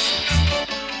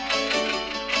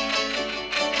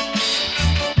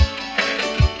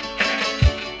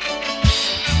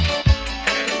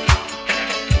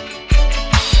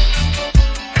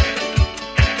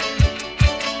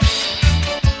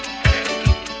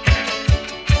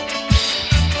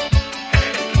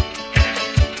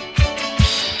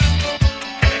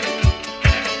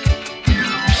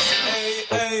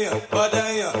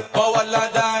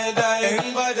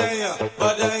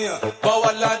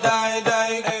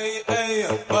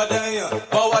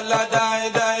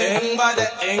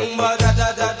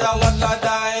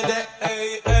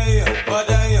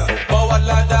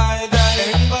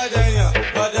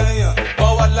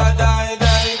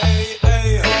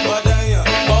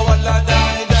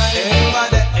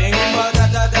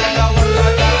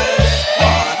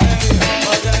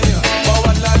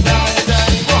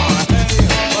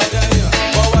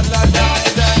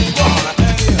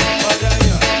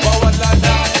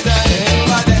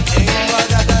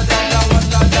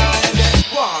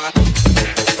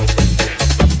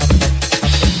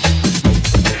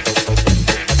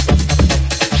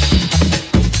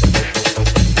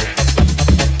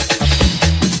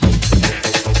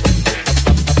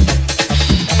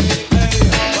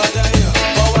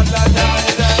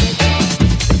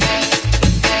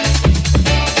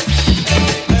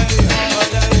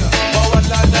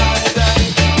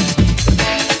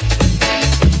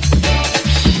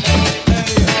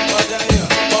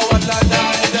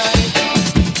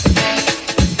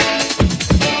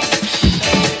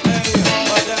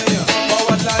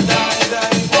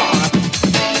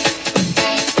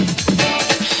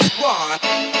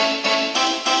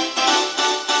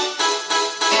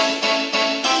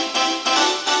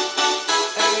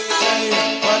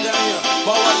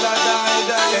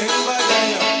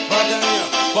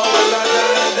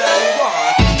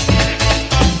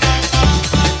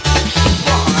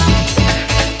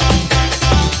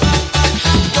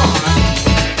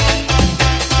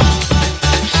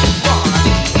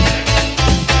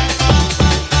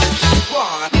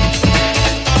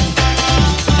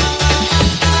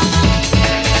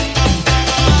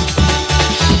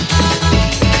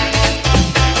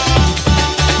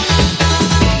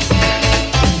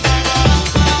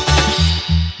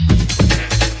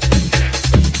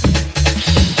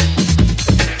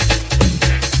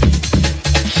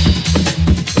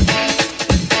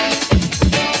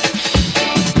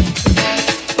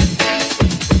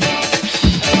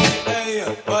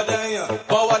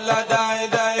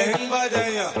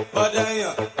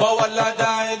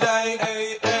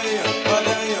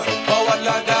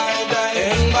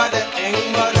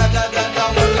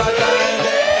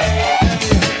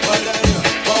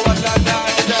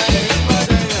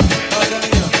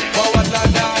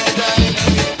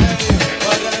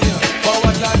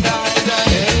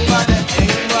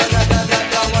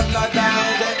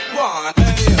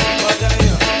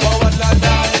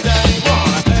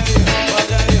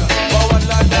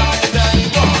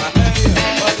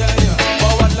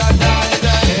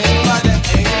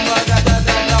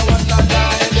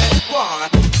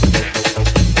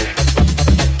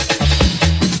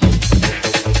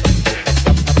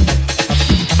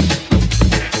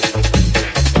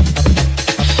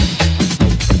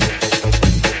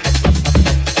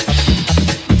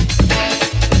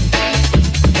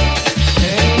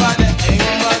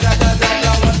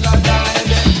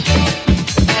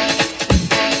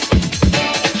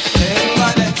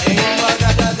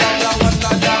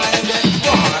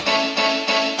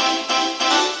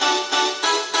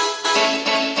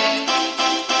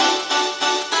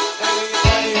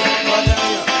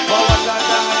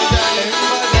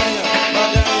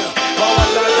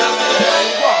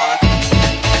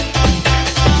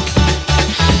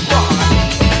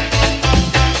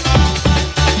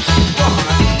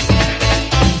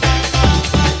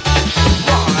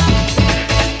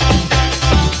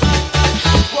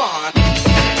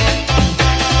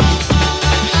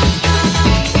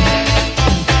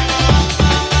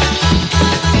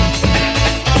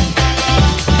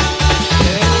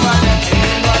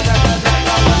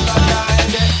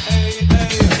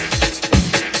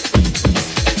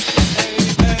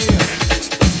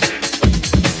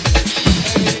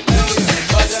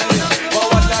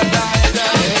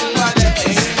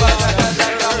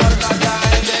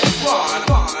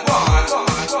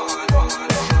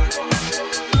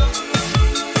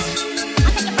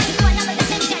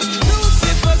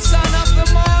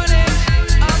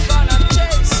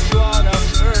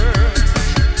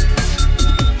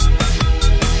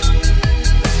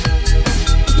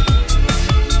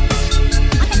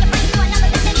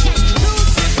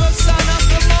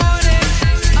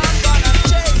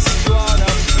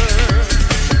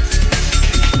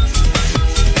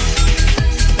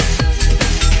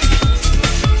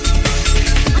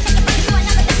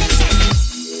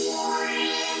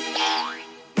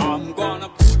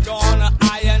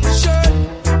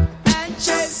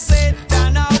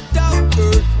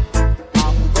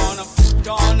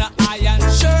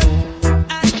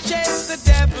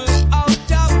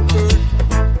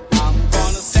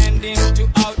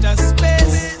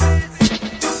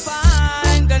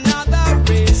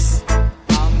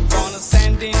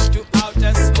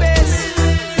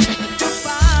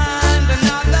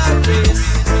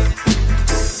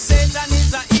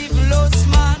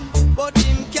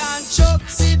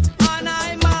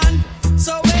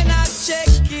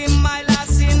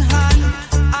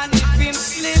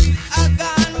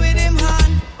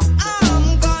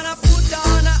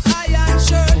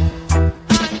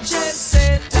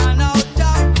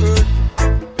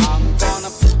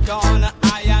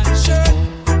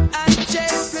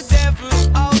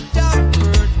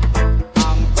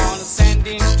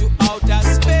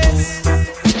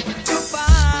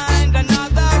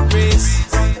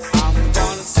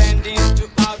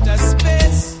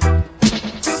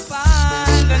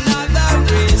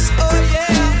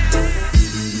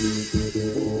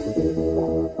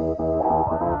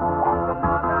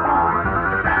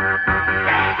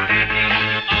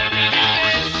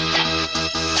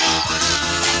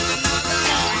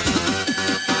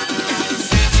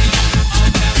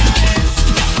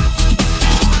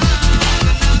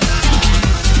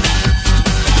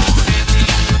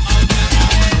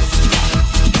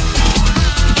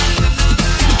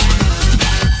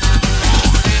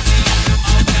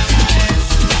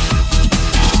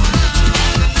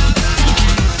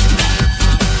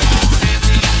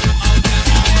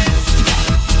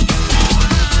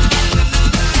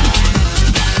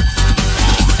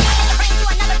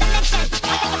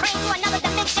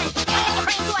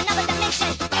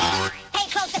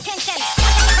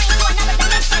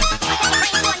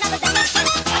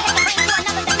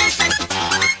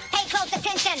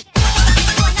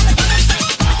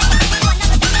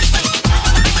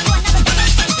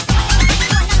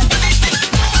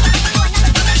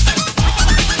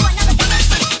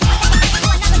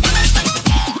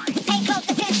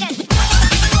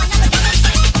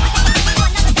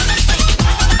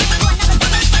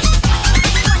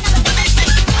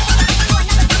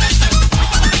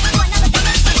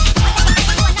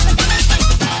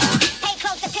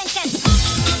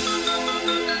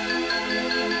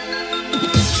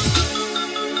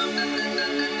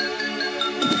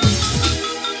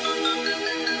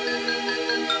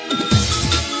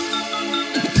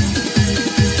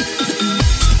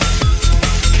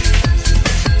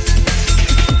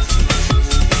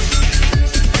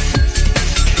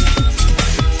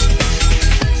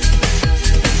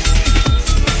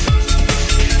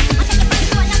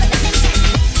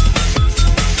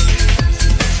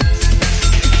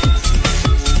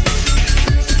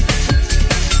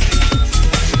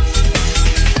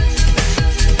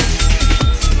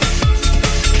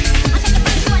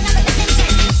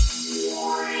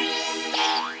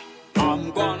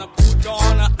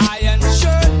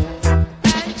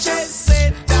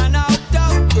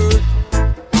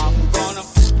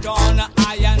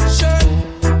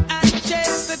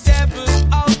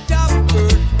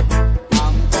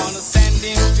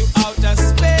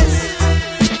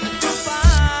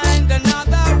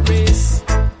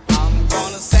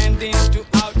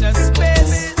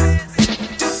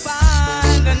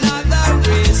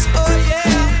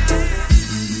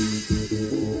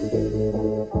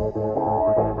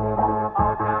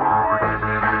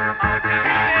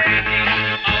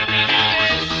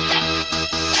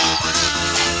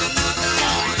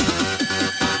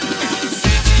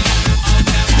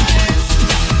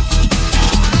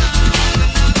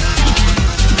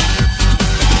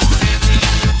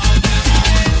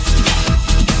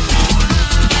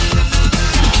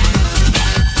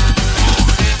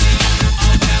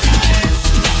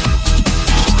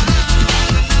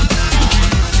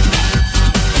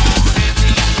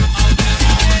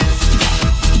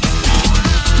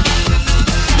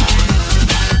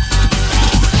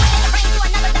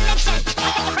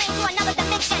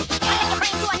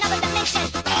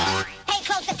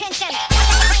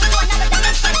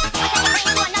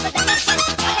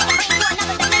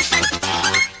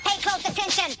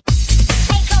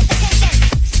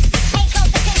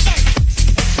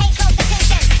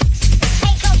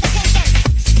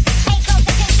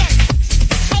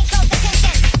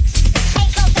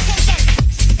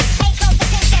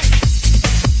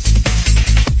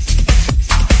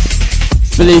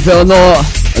 Believe it or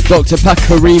not, a Dr.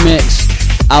 Packer remix,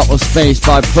 Out of Space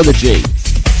by Prodigy.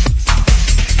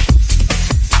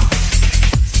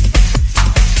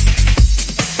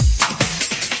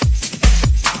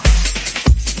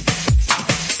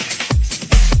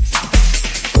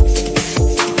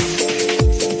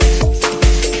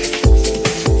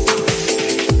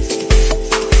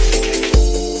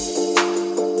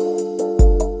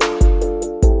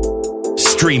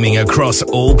 Streaming across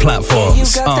all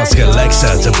platforms. Ask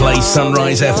Alexa to play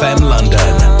Sunrise FM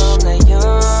London.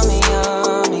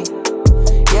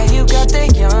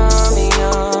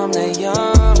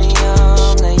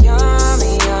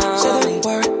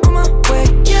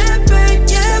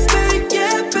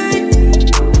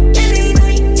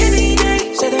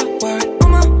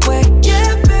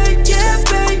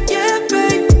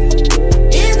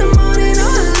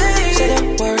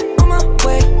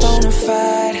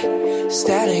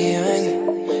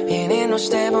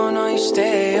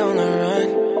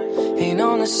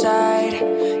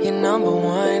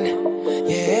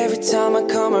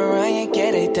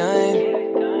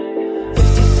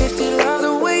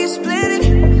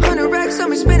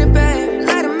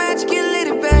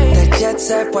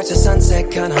 Watch the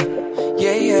sunset, kinda,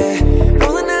 yeah, yeah.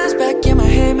 Rolling eyes back in my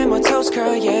head, make my toes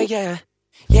curl, yeah, yeah.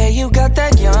 Yeah, you got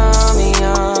that yummy,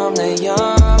 yum, that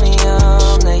yummy,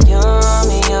 yum, that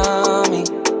yummy, yummy.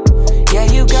 Yeah,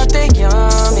 you got that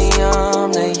yummy,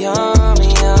 yum, that yummy,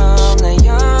 yum, that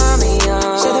yummy,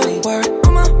 yummy. Say the word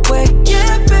on my way,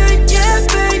 yeah, babe, yeah,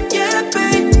 babe, yeah,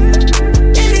 babe.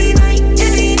 Any night,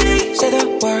 any day. Say the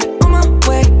word on my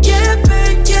way, yeah,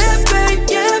 babe, yeah, babe,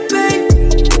 yeah, babe.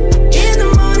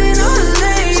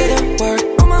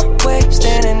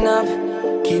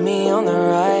 Keep me on the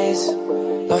rise.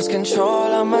 Lost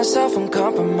control of myself, I'm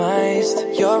compromised.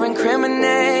 You're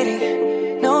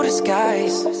incriminating, no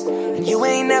disguise. And you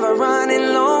ain't never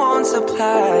running low on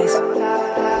supplies. 50-50,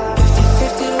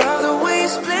 love the way you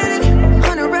split it.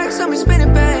 100 racks on me, spin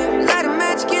it, babe. Light a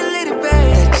match, get lit,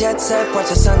 babe. That jet set, watch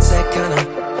the sunset, kinda,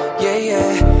 yeah,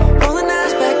 yeah. Rolling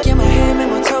eyes back in my head, make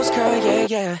my toes curl, yeah,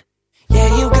 yeah. Yeah,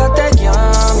 you got that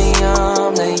yummy,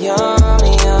 yum, that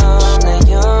yummy, yum, that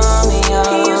yummy,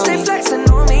 yum. You stay flexing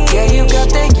on me. Yeah, you got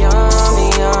that yummy,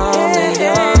 yum, that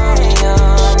yummy,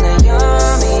 yum, that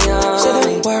yummy, yum. Say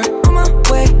the word on my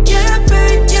way. Yeah,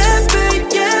 babe, yeah, babe,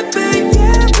 yeah, babe,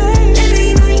 yeah, babe. Any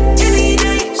night, any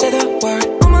day. Say the word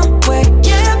on my way.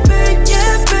 Yeah, babe,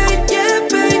 yeah, babe, yeah,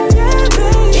 babe, yeah,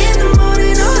 babe. In the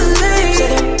morning or late. Say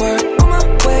the word on my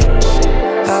way.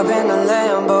 Hop in the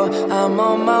Lambo, I'm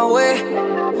on my way.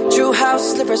 True house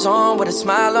slippers on with a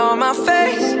smile on my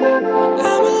face.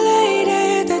 I'm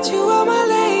elated that you are my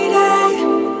lady.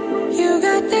 You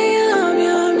got the yum,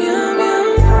 yum, yum, yum.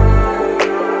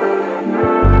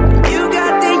 You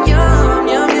got the yum,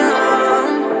 yum, yum.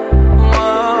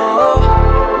 Whoa.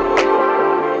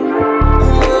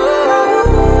 Whoa.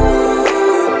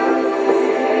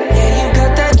 Yeah, you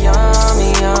got that yummy,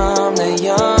 yum, that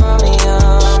yummy,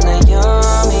 yum, that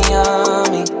yummy,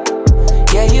 yummy.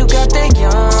 Yeah, you got that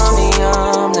yummy,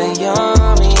 yum, that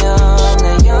yummy, yum,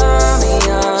 that yummy,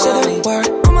 yum. Say the word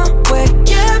on my way.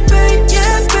 Yeah, babe,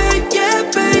 yeah, babe, yeah,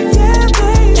 babe, yeah,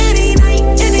 babe. Any night,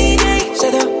 any day. Say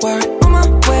the word on my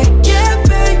way. Yeah,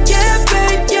 babe, yeah,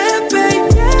 babe, yeah, babe,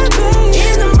 yeah, babe.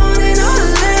 In the morning or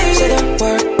late. Say the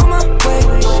word on my way.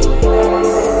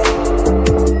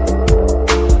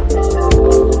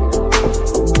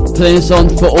 Playing this on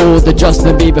for all the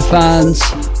Justin Bieber fans.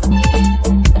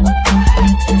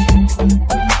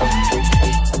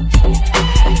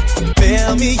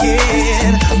 Fill me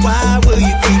in. Why will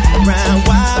you creep around?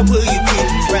 Why will you creep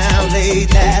around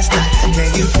late last night? Can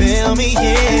you fill me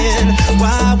in?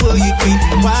 Why will you creep?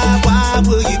 Why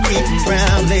will you creep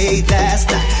around late last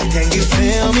night? Can you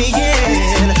fill me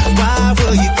in? Why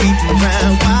will you creep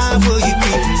around? Why will you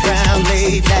creep around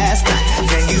late last night?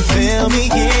 Can you fill me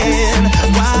in?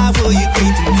 Why will you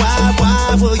creep?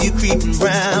 Why will you creep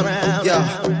around? Yeah.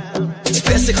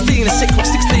 Split 16, a sick quick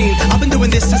 16. I've been doing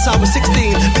this since I was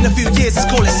 16. Been a few years, let's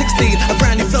call it 16. A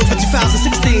brand new flow for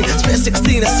 2016. Split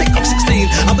 16, a sick quick 16.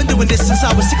 I've been doing this since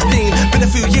I was 16. Been a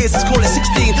few years, let's call it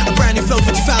 16. A brand new flow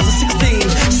for 2016.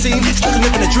 Scene, it's like I'm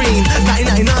living a dream.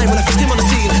 1999 when I first came on the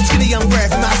scene. Skinny young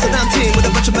Brad from Amsterdam team with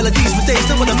a bunch of melodies for days,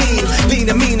 know what I mean. Lean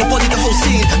and mean, embody the whole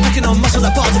scene. Packing on muscle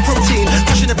like bars of protein.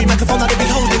 Crushing every microphone that I be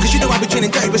holding. Cause you know I be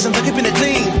training dirty with something keeping it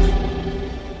clean.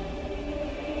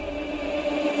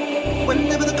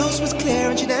 Whenever the coast was clear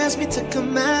and she'd ask me to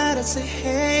come out, I'd say,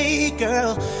 hey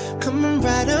girl, come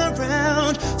right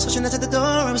around. So she knocked at the door,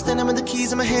 I was standing with the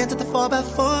keys in my hand, took the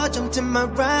 4x4, jumped in my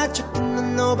ride, checking that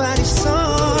nobody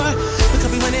saw. The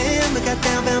club we went in, we got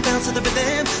down, bounce to the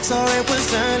rhythm. Saw it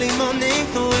was early morning,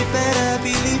 but we better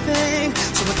be leaving.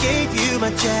 So I gave you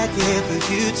my jacket for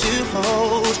you to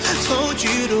hold. Told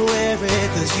you to wear it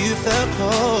cause you felt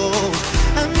cold.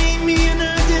 I mean, me and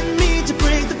her didn't mean to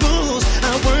break the rules.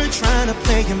 I weren't trying to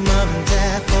play your mom and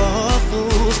dad for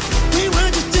fools. We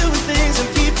were just doing things and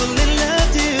people that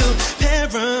loved you.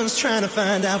 Parents trying to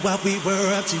find out what we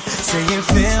were up to. Saying,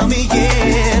 fill me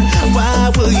in. Why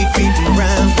will you creep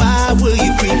around? Why will you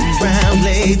creep around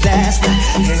late last night?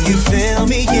 Can you fill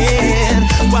me in?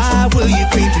 Why will you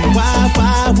creep?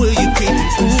 Why will you creep?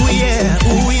 Ooh yeah,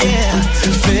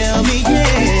 fill me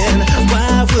in.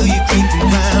 Why will you creep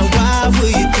around? Why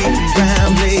will you creep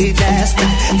around late last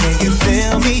night? Can you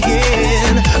fill me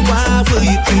in? Why will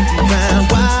you creep around?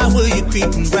 Why will you creep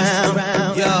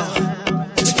around? Yo.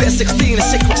 Spit 16, a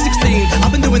sick 16. I've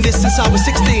been doing this since I was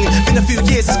 16. Been a few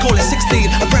years, let's call it 16.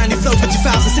 A brand new flow for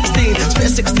 2016.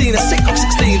 Spit 16, a sick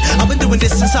 16. I've been doing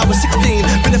this since I was 16.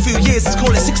 Been a few years, let's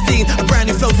call it 16. A brand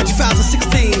new flow for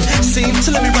 2016. Seem to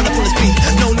let me run up on this beat.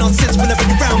 No nonsense whenever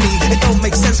you're around me. It don't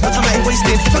make sense, my time I ain't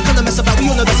wasted. If I kinda mess about,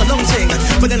 we all know that's a long thing.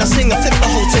 But then I sing and flip the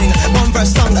whole thing. One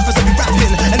verse song, that first I be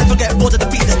rapping. And if I get bored of the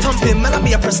beat that's thumping, man, I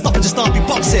me I press stop and just start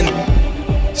beatboxing.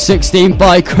 16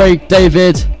 by Craig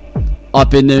David. I've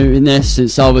been doing this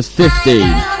since I was 15.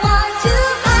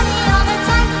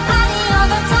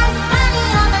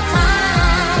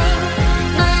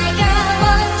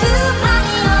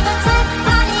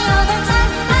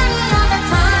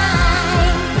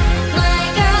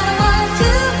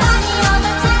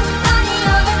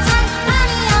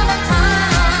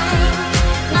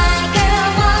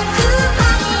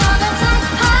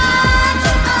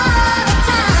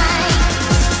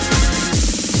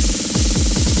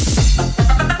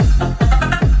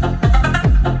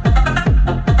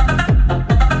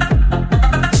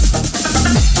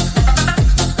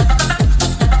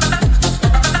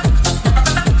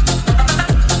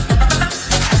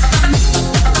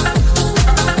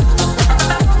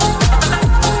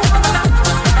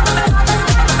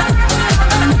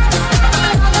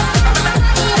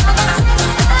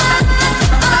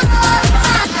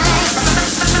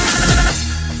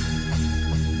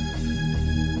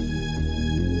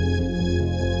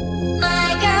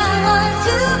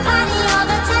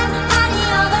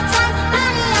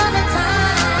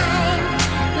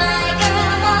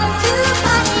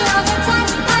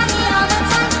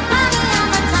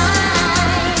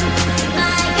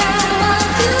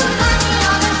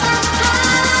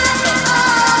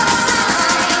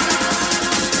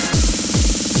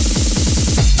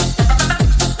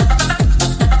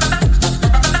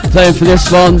 Playing for this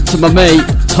one to my mate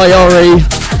Tayori.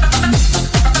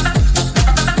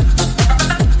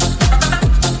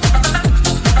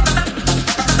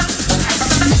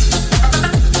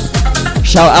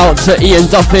 Shout out to Ian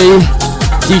Duffy,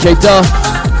 DJ Duff.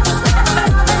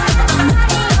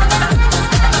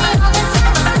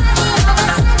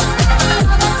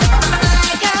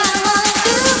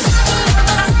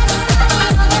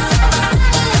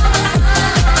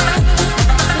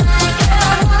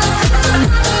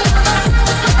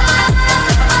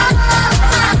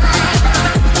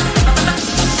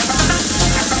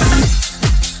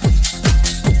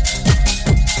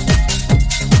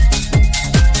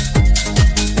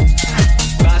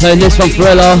 Playing this one for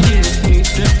Ella.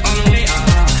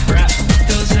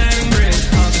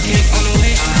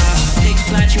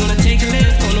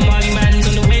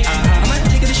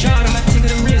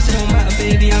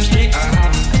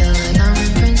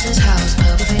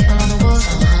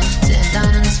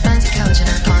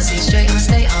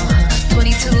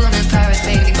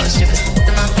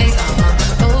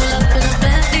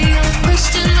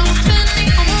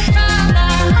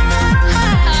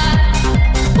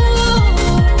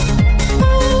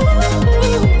 Ooh.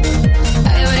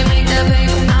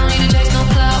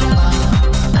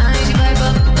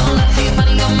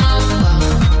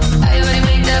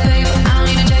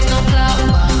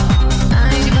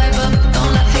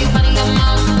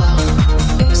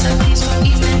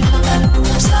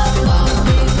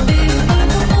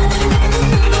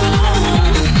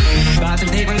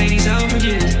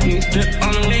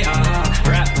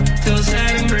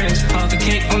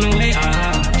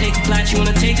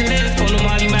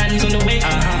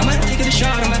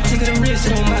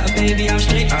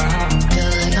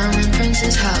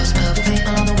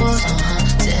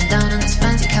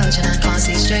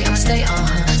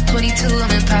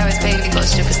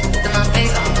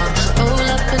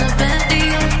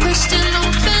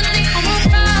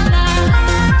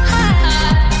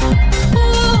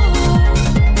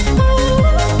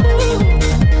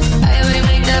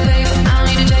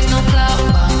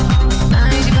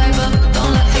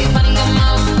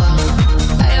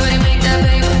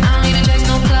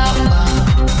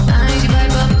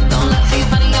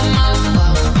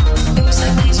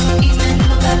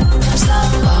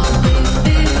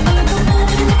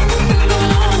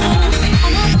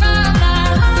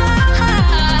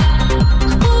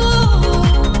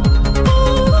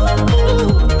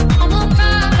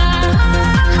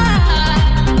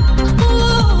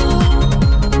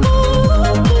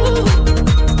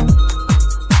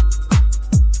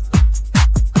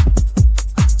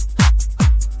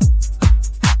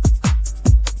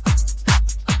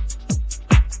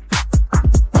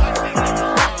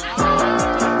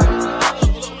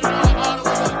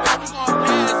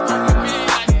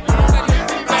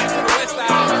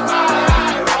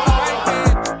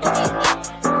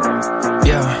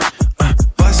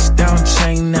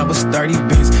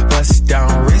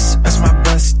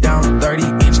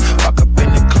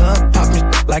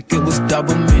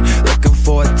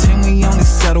 only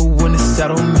settle when it's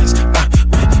settlements.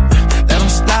 Let them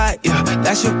slide, yeah.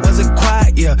 That shit wasn't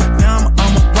quiet, yeah. Now I'm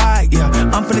on a ride, yeah.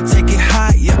 I'm finna take it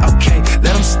high, yeah. Okay,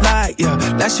 let them slide, yeah.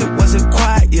 That shit wasn't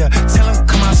quiet, yeah. Tell them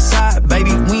come outside,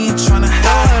 baby. We ain't tryna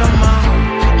hide.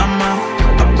 I'm out,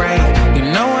 I break. You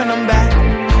know when I'm back,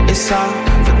 it's all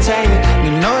for take.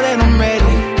 You know that I'm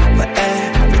ready for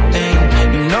everything.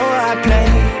 You know how I play,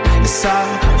 it's all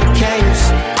for chaos.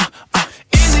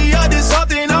 Easy or this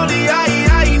something only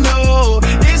I know.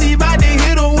 Is he about to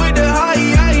hit him with the high?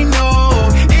 I know.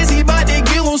 Is he about to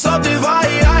give him something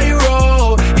I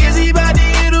roll? Is he about to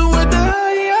hit him with the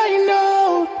high? I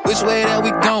know. Which way that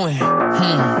we going?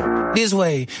 This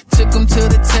way. Took him to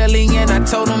the telly and I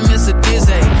told him it's a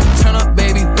dizzy. Turn up,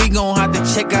 baby, we gon' have to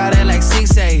check out at like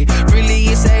 6A. Really,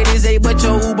 it's 8, but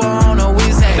your Uber on a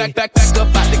Wednesday. Back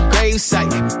up out the gravesite.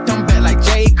 Come back like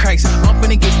J. Christ. I'm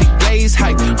finna get the glaze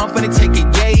hype. I'm finna take it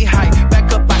yay hype.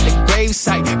 Back up out the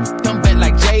gravesite. Come back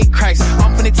like J. Christ.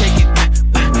 I'm finna take it.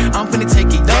 I'm finna take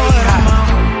it yay hype.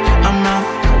 I'm out,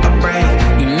 I break.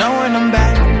 You know when I'm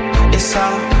back, it's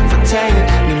all for take.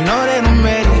 You know that I'm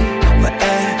ready for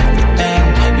everything.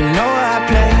 You know how I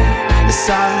play, it's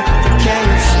all for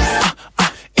chaos.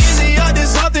 Easy or this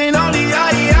something only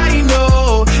I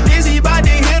know. Is he about to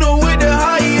hit him with the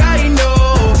high? I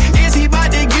know. Is he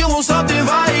about to give him something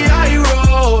I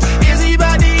roll? Is he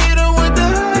about to hit him with the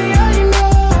high? I know.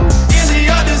 Is he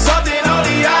or this something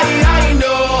only I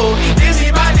know? Is he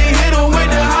about to hit him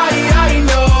with the high? I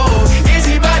know. Is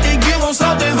he about to give him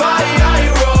something I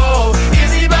roll?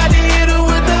 Is he about to hit him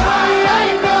with the high? I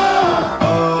know.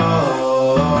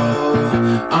 Oh,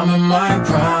 I'm in my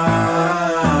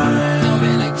prime. I'm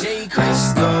in like J.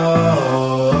 Let's go.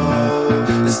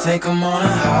 Let's take him on a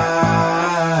high.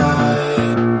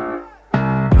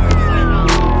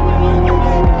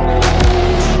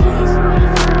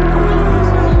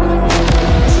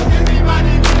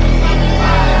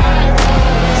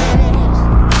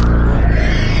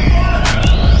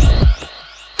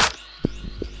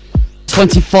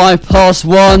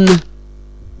 1:25.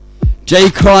 J.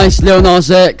 Christ, Lil Nas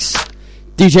X,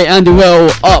 DJ Andy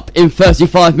Will up in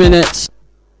 35 minutes.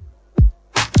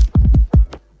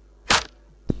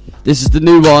 This is the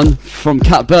new one from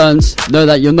Cat Burns, Know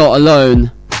That You're Not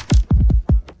Alone.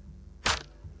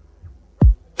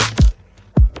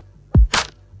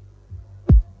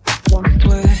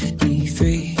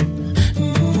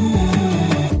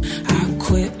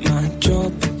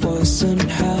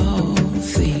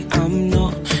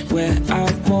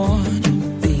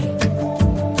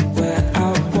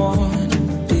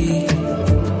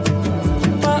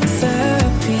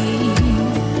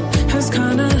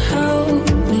 Kinda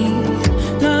helped me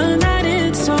learn that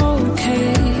it's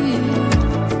okay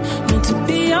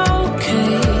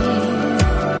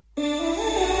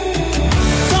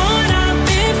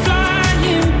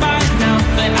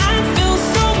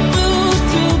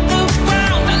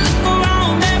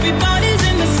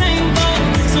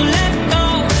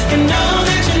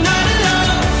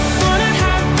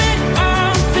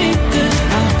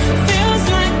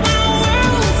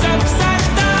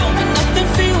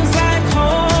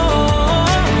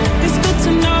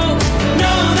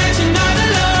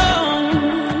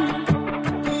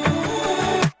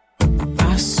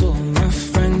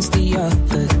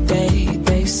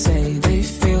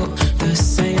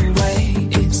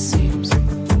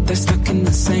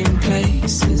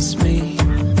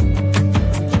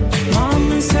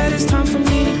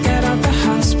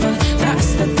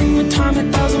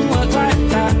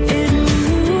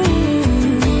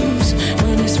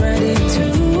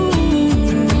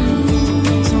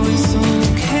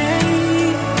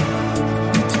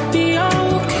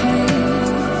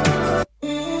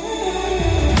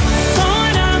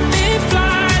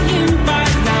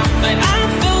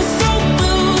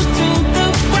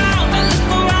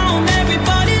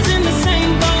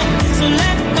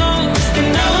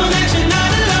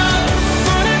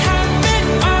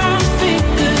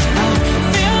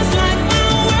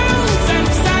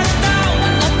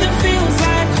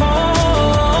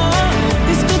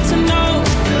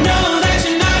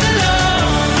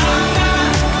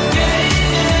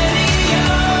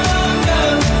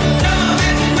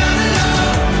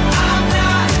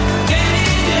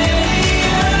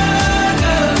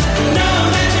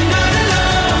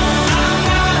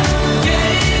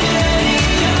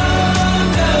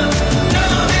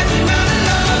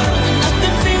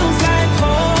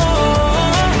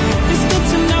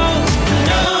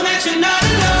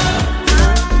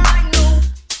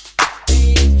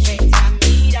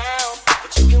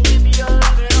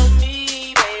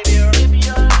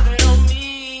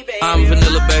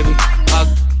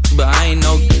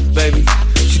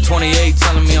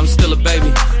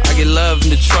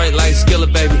love in Detroit like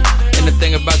Skillet, baby. And the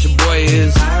thing about your boy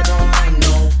is I don't like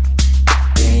no,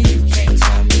 and you can't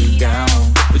tie me down,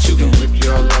 but you can whip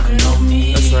your lovin' on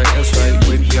me. That's right,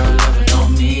 whip your lovin'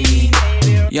 on me.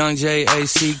 Young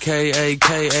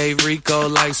J-A-C-K-A-K-A, Rico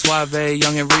like Suave,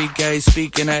 young Enrique,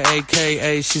 speaking at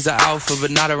AKA. She's an alpha,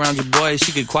 but not around your boy.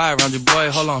 She get quiet around your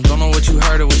boy. Hold on, don't know what you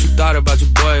heard or what you thought about your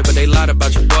boy, but they lied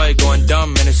about your boy. Going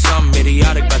dumb and it's something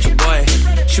idiotic about your boy.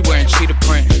 She wearing cheetah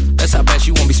print, that's how bad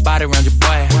she won't be spotted around your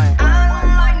boy.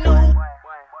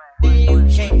 You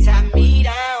can't tie me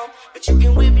down, but you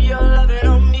can whip your lovin'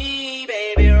 on me,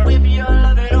 baby. Whip your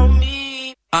lovin' on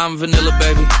me. I'm vanilla,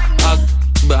 baby,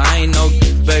 but I ain't no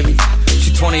baby.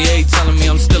 She 28, telling me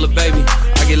I'm still a baby.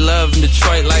 I get love in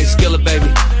Detroit like Skillet, baby.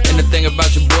 And the thing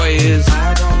about your boy is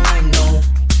I don't like no,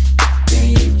 then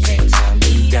you can't tie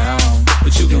me down,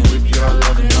 but you can whip your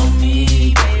lovin' on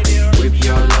me, baby. Whip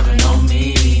your lovin' on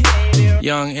me.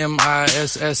 Young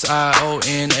M-I-S-S-I-O-N-A-R-Y.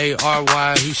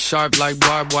 He sharp like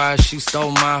barbed wire. She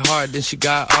stole my heart, then she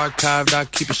got archived. I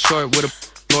keep it short with a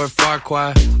Lord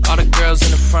Farquhar. All the girls in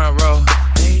the front row,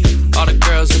 all the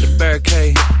girls in the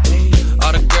barricade,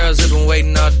 all the girls have been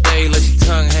waiting all day. Let your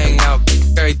tongue hang out,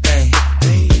 everything.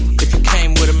 If you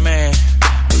came with a man,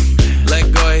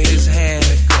 let go of his hand.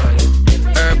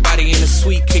 Everybody in the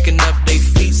suite kicking up their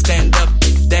feet, stand up,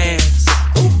 dance.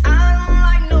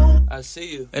 I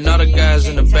see you. And all the guys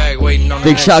in the back waiting on the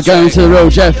big shout going to the Real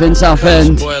Jeff in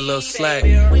Southend. Boy, a little slack.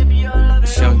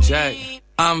 It's Young Jack.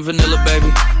 I'm vanilla,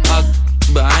 baby,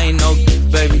 but I ain't no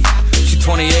baby. She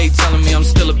 28, telling me I'm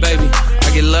still a baby.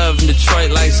 I get love in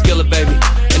Detroit like Skillet, baby.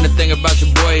 And the thing about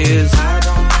your boy is I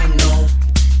don't like no,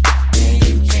 and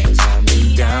you can't tie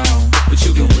me down, but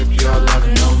you can whip your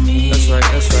lovin' on me. That's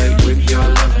right, whip your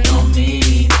lovin' on me.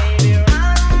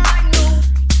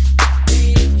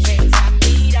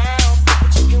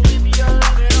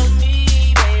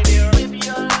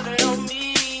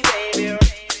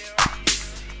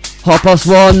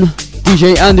 "1:30,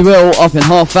 DJ Andy Will up in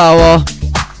half hour.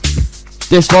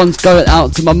 This one's going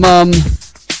out to my mum,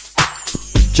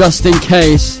 Just in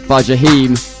Case by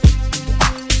Jaheim.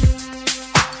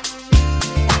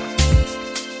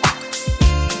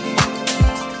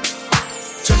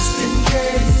 Just in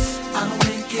case I don't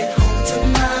make it home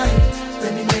tonight,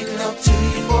 let me make love to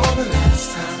you for the last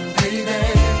time, baby.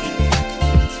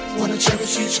 Wanna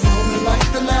cherish each moment like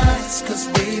the last, cause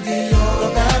baby you're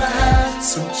all that I have.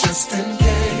 So just in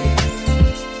case,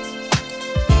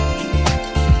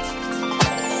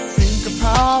 think of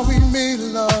how we made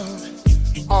love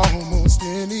almost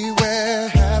anywhere.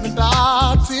 Haven't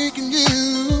I taken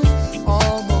you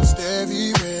almost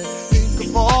everywhere? Think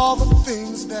of all the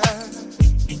things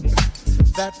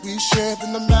that we shared,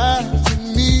 and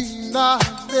imagine me not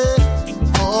there.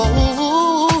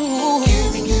 Oh,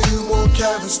 giving you more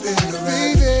carrots than the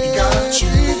baby. Got you,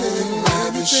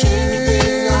 lavish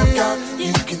anything I've got,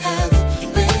 you can have it,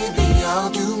 baby. I'll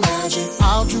do magic,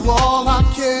 I'll do all I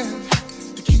can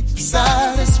to keep you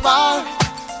satisfied.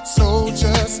 So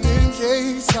just in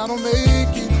case I don't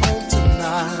make it home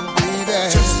tonight, baby.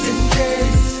 Just in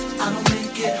case I don't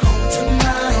make it home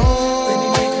tonight, let me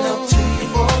make love to you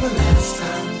for the last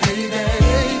time, baby.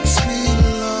 Make sweet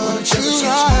love. Wanna cherish each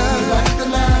moment like the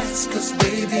last, cause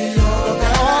baby you're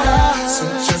that high. So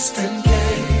just in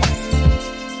case.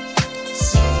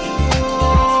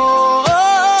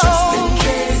 Just in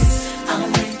case I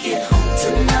don't make it home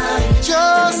tonight,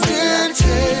 just in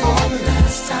case for the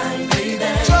last time,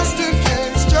 baby. Just in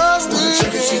case, just in case.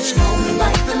 Cherish each moment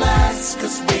like the last,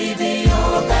 cause baby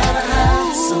you're that I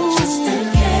have. So just in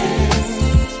case.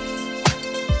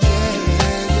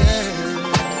 Yeah.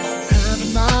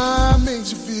 Haven't I made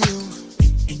you feel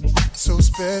so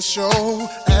special?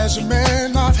 As your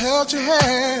man, I've held your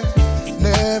hand,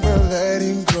 never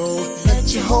letting go.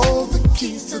 Let you hold the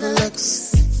keys to the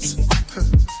Lexus.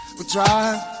 We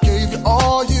drive, gave you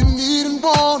all you need and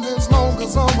want as long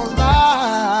as I'm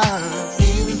alive.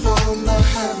 Even from the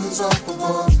heavens up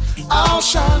above, I'll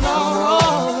shine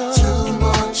out. Too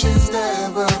much is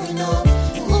never enough.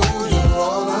 Ooh, you're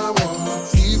all I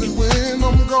want. Even when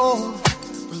I'm gone,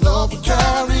 the love will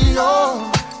carry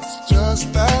on. It's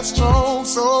just that strong,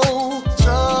 so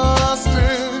just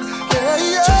in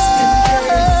case. Just in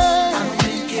case I don't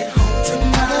make it home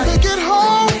tonight, make it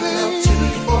home, baby. Love to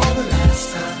you for the last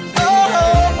time, baby.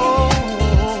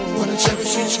 Wanna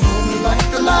cherish each moment like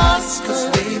the last, cause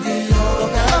baby you're all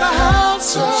that I have.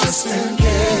 So just in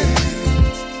case.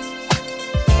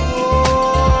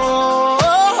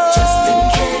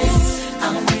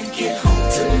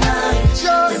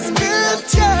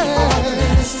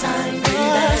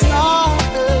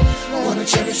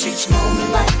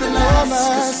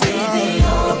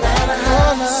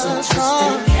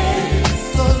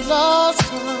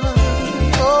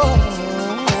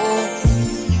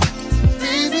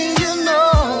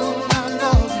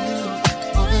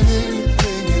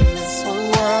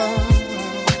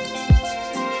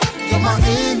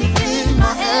 anything,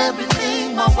 my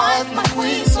everything, my wife, my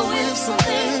queen. So if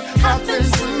something happens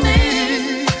to me,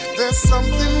 there's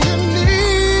something you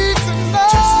need to know.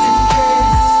 Just in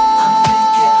case I'll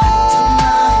make it home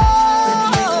tonight. Let me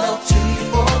make love to you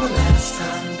for the last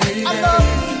time, baby. I love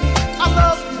you.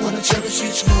 Wanna cherish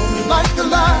each moment like the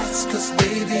last. Cause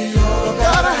baby, you're all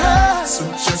that I have. So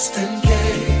just in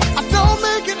case I don't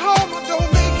make it home,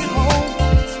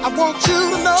 I want you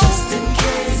to know. Just in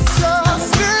case I'll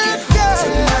make it home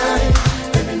tonight.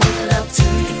 Let me make love to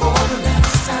you for the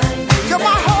last time, baby. You're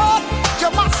my heart,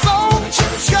 you're my soul.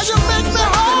 Yeah, you make me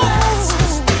whole.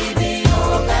 Cause baby, you're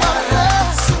all that I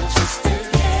have. So just in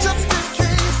case,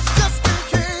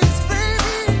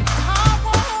 baby, I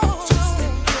want. Just in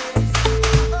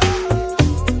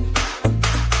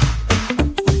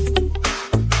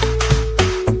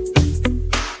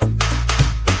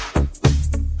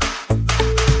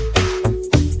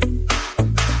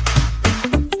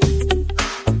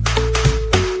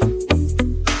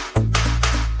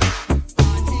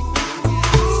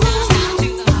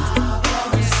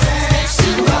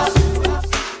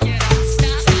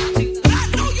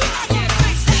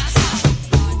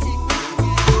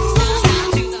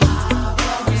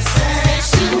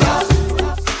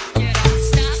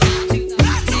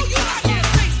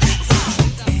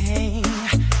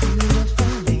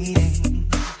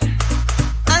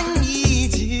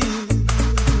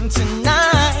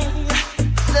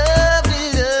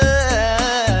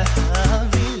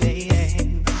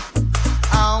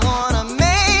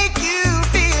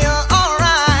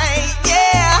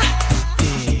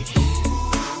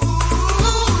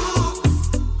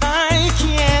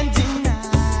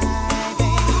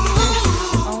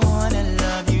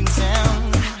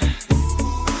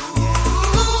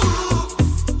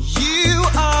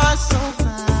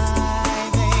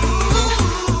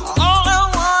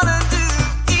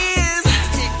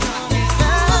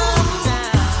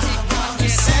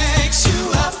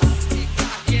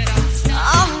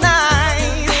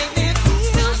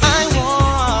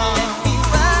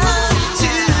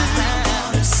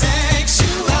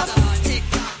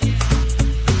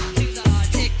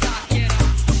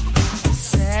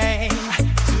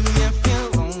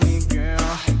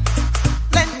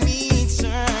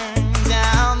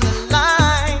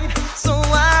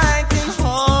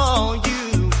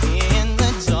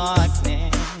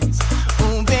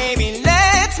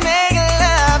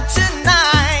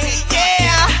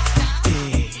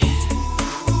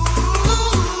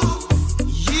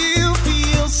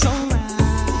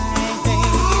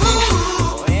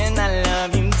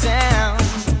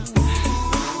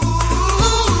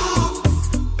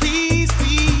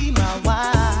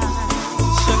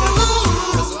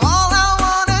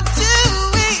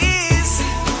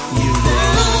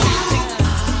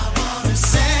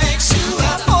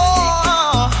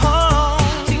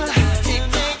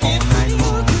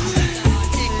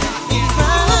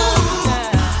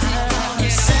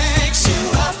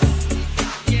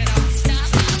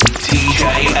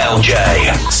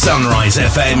Sunrise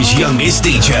FM's youngest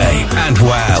DJ. And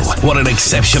wow, what an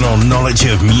exceptional knowledge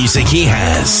of music he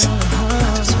has.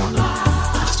 I just wanna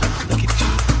look at you.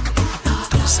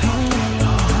 Don't say anything.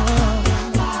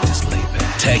 Just lay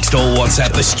back. Text or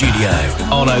WhatsApp the studio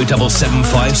on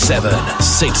 07757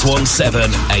 617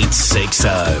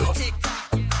 860.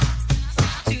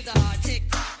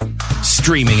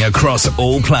 Streaming across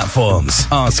all platforms.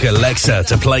 Ask Alexa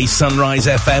to play Sunrise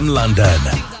FM London.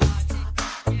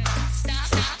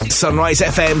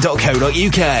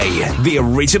 SunriseFM.co.uk, the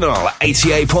original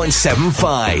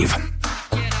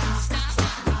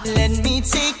 88.75. Let me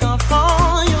take off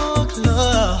all your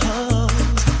clothes,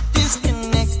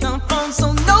 disconnect the phone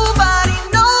so nobody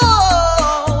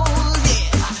knows.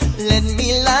 Yeah. Let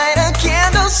me light a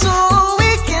candle so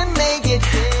we can make it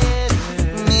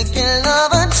better, making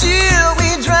love until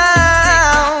we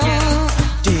drown.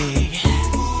 Yeah.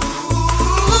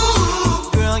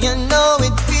 Girl, you know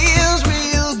it feels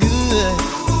real good.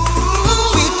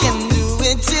 We can do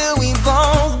it till we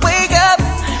both wake up.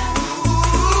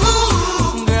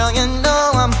 Girl, you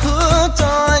know I'm hooked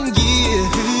on you,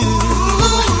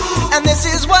 and this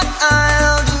is what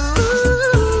I'll do.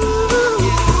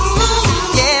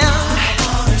 Yeah, I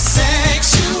wanna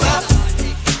sex you up,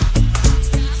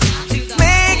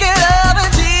 make it up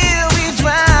until we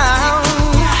drown.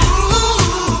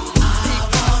 I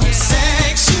wanna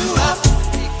sex you up.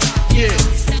 Yeah,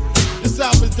 this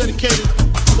album is dedicated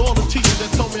to all the teachers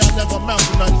that told me I never amount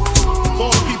to nothing. To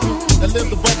all the people that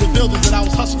lived above the buildings that I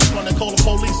was hustling from, that called the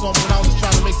police on me when I was just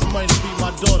trying to make some money to feed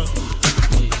my daughter. To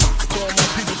all my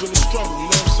people in the struggle, you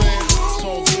know what I'm saying? It's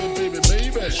all good, baby, baby.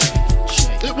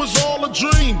 It was all a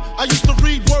dream. I used to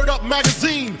read Word Up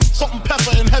magazine, Salt and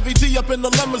Pepper and Heavy D up in the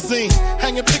limousine,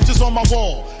 hanging pictures on my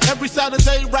wall. Every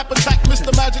Saturday, rap attack,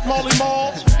 Mr. Magic Marley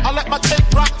Marl. I let my tape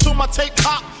rock till my tape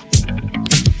pop.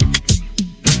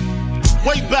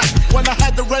 Way back when I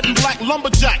had the red and black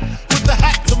lumberjack with the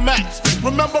hat to match.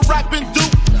 Remember rapping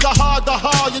Duke? The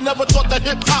hard, you never thought that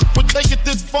hip-hop would take it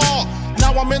this far.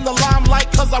 Now I'm in the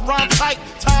limelight cause I rhyme tight.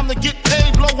 Time to get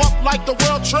paid, blow up like the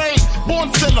world trade.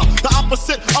 Born sinner, the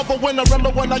opposite of a winner.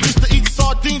 Remember when I used to eat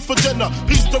sardines for dinner?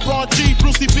 Peace to Ron G,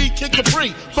 Brucey B, Kid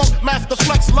Capri, Funk Master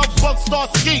Flex, Love Bug, Star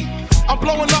Ski. I'm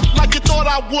blowing up like you thought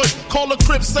I would. Call a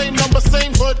crib, same number,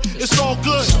 same hood. It's all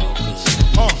good.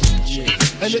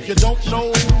 And if you don't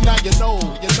know, now you know,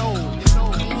 you know, you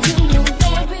know. You know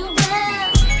very well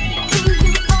who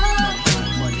you are.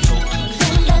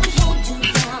 Don't let it hold you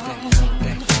down.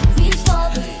 Reach for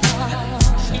the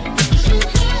stars. You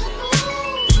have to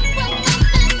move when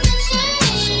nothing can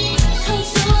change. 'Cause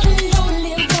you're the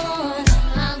only one.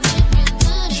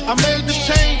 I made the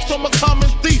change from a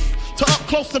common thief to up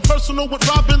close and personal with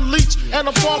Robin Leach. And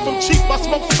I'm far from cheap, I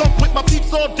smoke skunk with my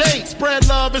peeps all day. Spread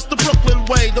love, it's the Brooklyn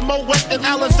way. The Moet and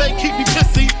Alizé keep me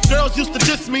pissy. Girls used to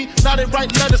diss me, now they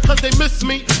write letters cause they miss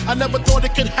me. I never thought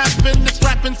it could happen, this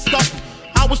rapping stuff.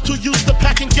 I was too used to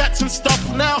packing gats and stuff.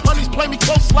 Now honeys play me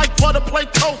close like butter play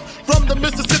toast. From the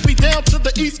Mississippi down to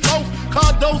the East Coast.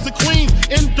 Condos in Queens,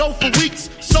 in dough for weeks.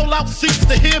 Sold out seats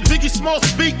to hear Biggie Small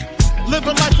speak.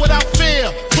 Living life without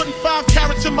fear, putting 5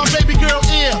 carats in my baby girl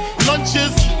ear.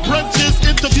 Lunches, brunches,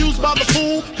 interviews by the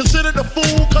pool. Considered a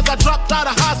fool cause I dropped out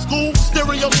of high school.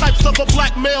 Stereotypes of a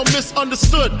black male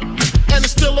misunderstood. And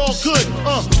it's still all good,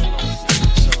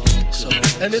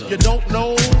 And if you don't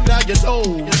know, now you know,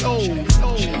 you know, you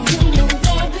know. You know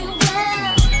very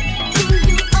well who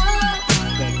you are.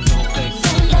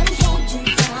 Don't let it hold you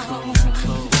down.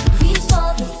 Reach for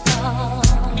the stars.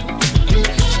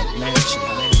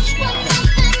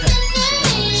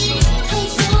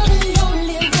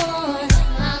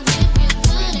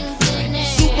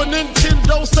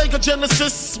 Nintendo, Sega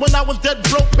Genesis. When I was dead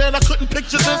broke, man, I couldn't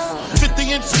picture this.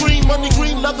 50-inch screen, money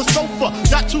green, leather sofa.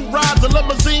 Got 2 rides, a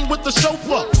limousine with the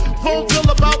chauffeur. Phone bill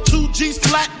about 2 G's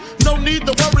flat. No need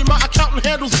to worry, my accountant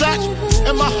handles that.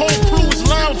 And my whole crew is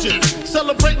lounging,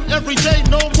 celebrating every day,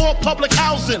 no more public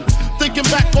housing. Thinking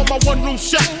back on my one-room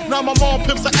shack. Now my mom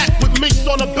pimps an act with minks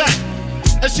on her back.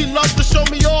 And she loves to show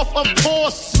me off, of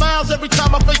course. Smiles every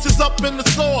time my face is up in the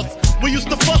sauce. We used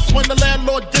to fuss when the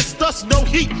landlord dissed us. No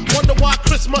heat, wonder why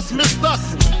Christmas missed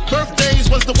us. Birthdays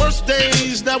was the worst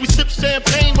days. Now we sip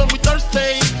champagne when we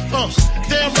thirsty.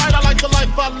 Damn right, I like the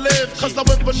life I live. Cause I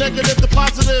went from negative to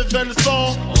positive and it's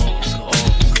all.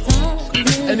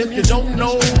 And if you don't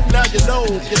know, now you know,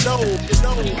 you know, you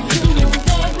know. You know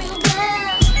very well.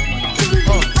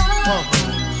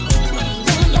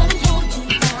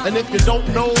 And if you don't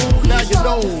know, now you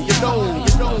know, you know,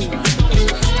 you know.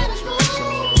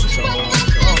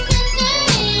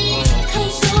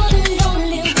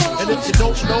 And if you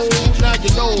don't know, now you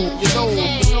know, you know,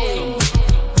 you know.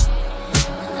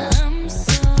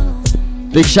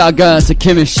 Big shout out to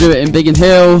Kim and Stuart in Biggin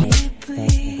Hill.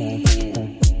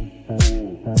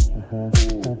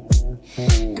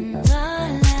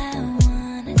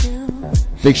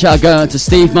 Big shout out to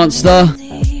Steve Munster.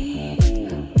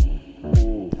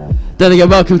 Then again,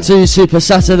 welcome to Super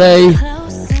Saturday.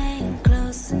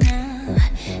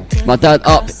 My dad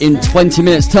up in 20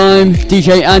 minutes time.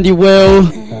 DJ Andy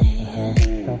Will.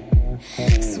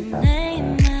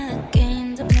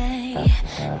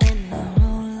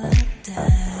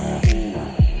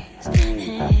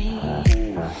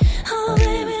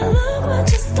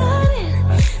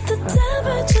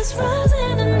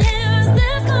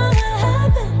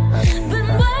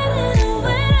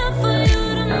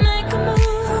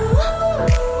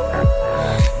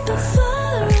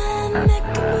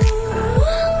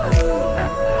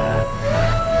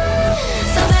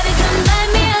 So baby, come let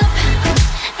me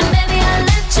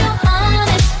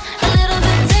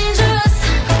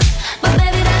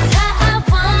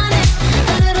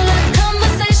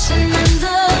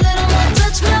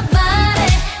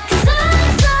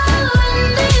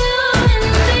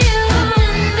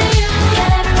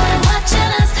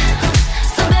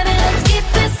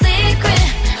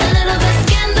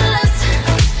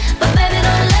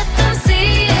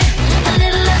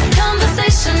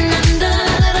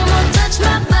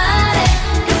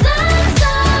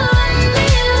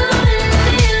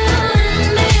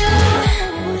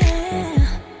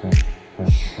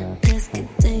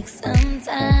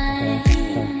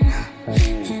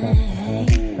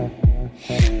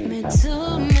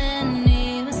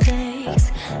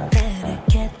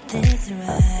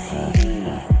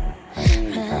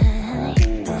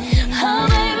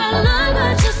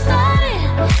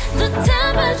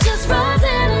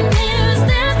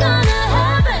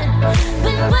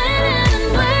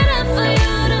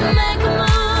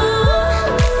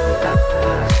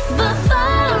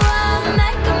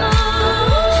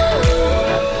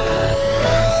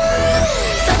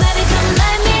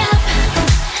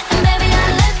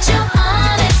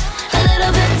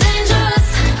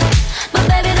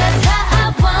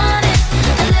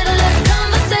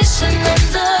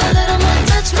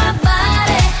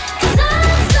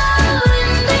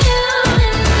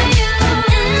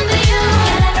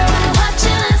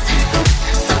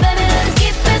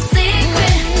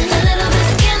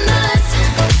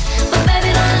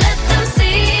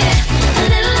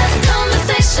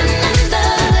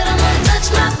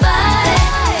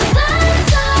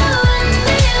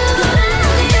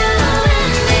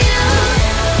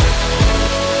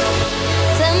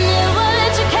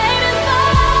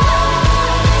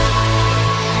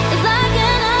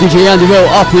DJ Andy Will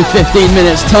up in 15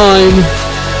 minutes time.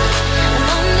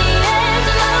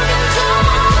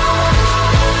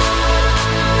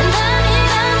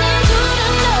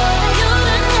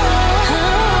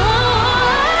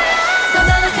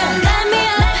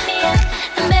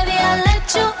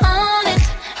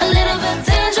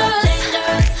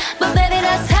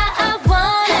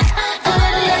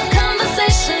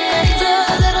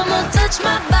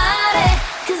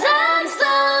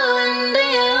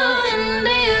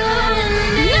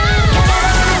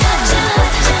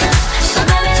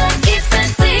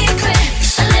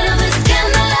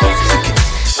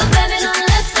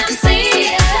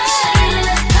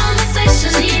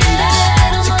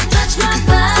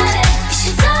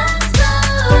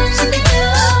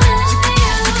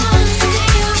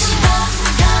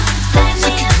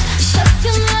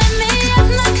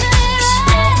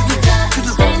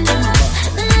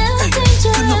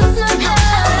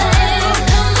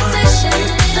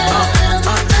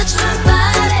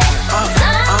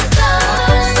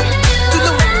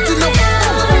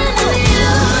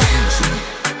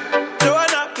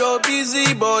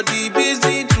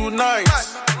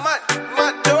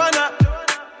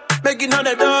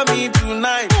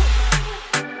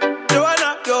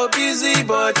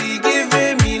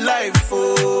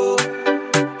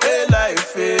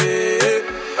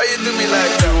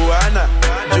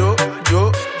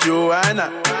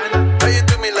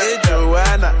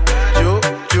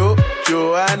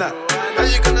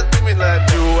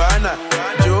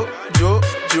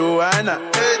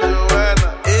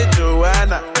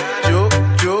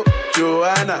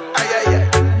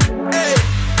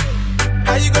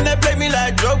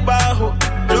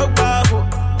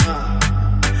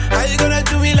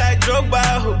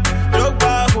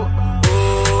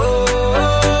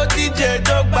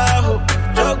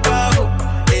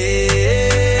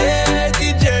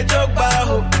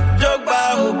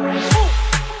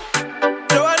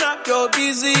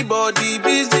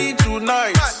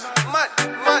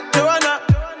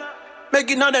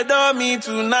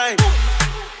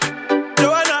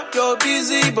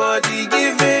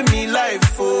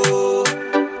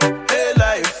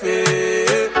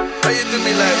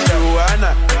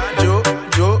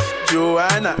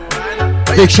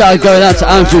 Big shout out going out to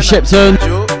Andrew Shipton.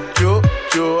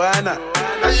 Joanna,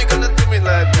 how you gonna do me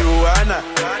like Joanna?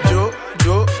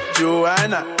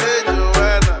 Joanna, hey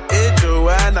Joanna, hey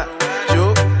Joanna,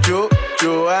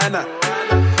 Joanna.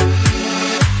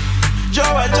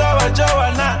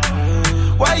 Joanna,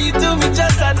 why you do me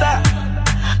just like that?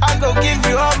 I go give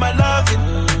you all my loving,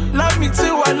 love me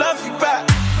too, I love you back.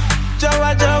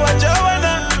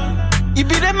 Joanna, you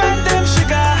be the man damn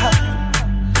sugar,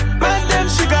 man damn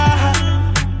sugar.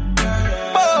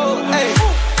 Hey,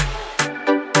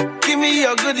 give me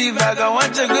your goodie bag, I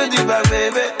want your goodie bag,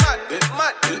 baby.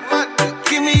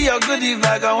 Give me your goodie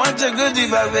bag, I want your goodie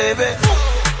bag, baby.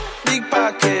 Big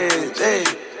package, hey,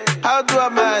 how do I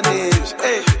manage?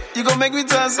 Hey, you gon' make me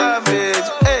turn savage,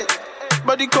 hey,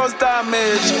 body cause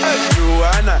damage. Hey,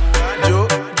 Joanna,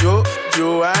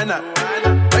 Joanna,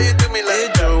 how you do me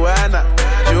like Joanna?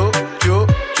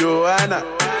 Joanna,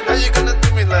 how you gonna do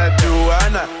me like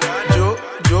Joanna?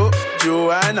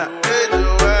 Joanna, hey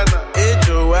Joanna, hey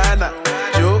Joanna,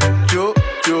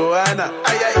 Joanna,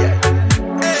 ay.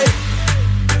 Hey,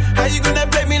 how you gonna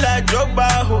play me like Drogba,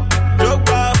 ho?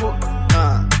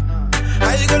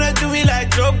 How you gonna do me like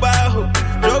Drogba, ho?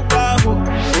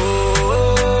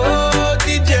 Oh,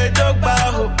 DJ Drogba,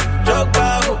 ho,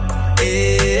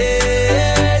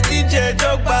 hey, DJ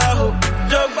Drogba, ho.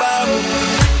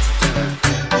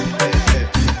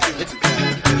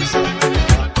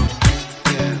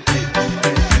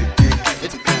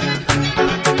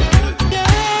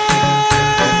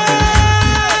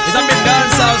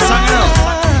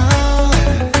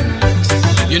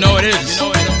 You know it is.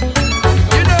 For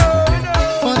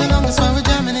the longest while we're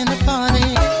jamming in the party,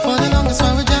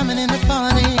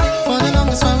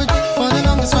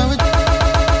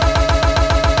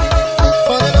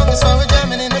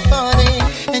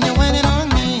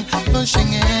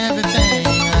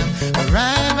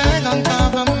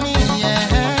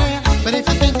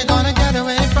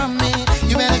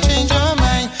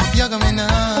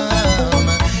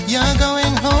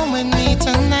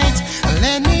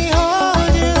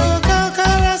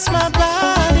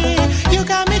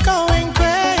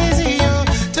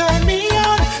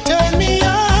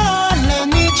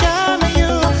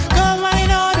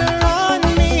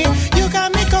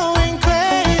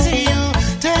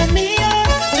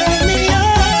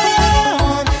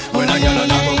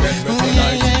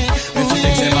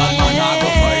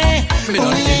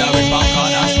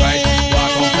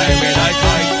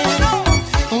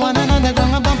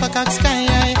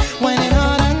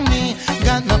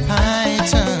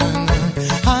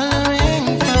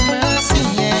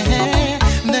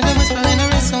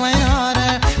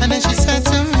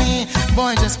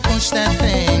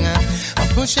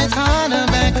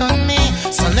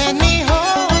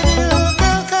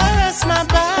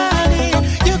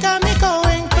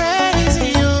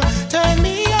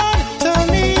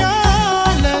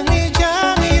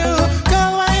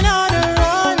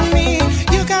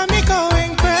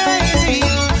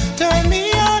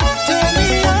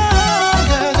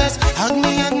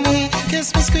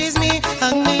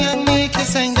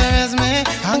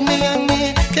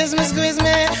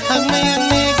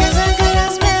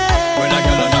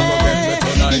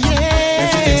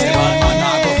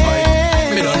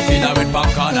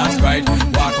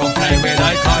 fly with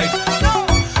a kite.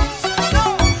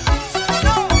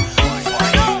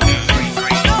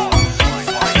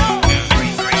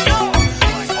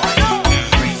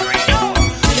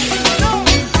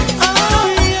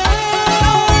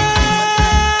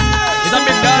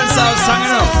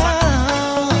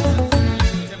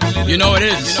 You know it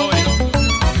is. For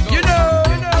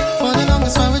the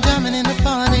longest while we're jamming in the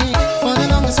party. For the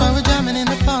longest while we're jamming in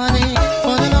the party.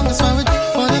 For the longest while we're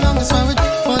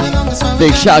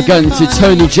big shout out going to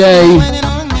Tony J.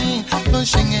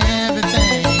 pushing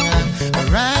everything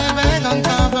right back on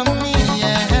top of me,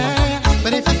 yeah.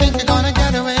 But if you think you're gonna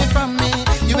get away from me,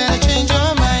 you better change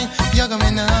your mind. You're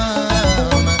going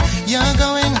home. You're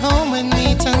going home with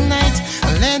me tonight.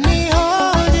 Let me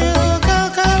hold you, go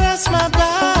caress my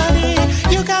body.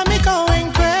 You got me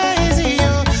going crazy.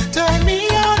 You turn me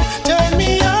on, turn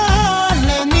me on.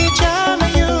 Let me charm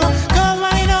you, go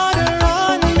wine order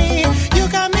on me. You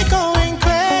got me going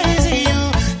crazy. You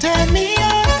turn me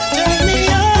on, turn me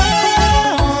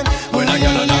on. When I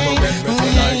yell and I go get me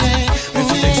tonight. If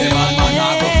you think say man,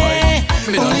 I go fight.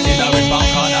 Me don't see that with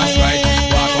back on, that's right.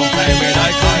 Walk on play with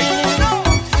I kite.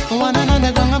 One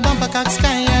another gonna bump a cock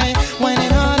sky high.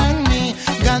 Whining all on me,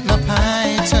 got my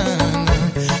python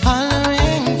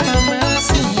hollering for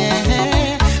mercy,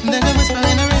 yeah. Then I whisper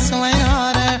in her ear, so wine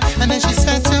harder. And then she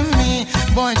said to me,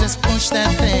 boy, just push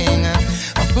that thing,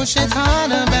 push it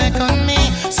harder back on me.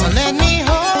 So let me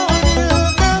hold you,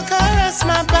 go caress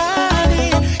my body.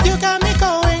 You got me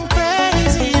going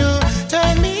crazy. You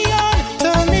turn me on,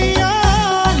 turn me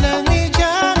on. Let me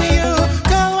jam you,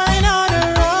 go wine harder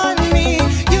on me.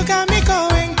 You got me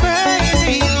going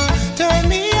crazy. You turn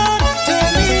me on,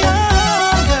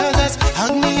 girl. Just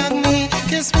hug me,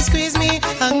 kiss me, squeeze me,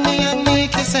 hug me,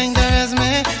 kiss and caress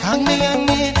me, hug me,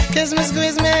 kiss me,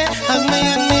 squeeze me, hug me,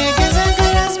 kiss and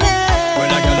caress me. When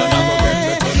I yell and I go get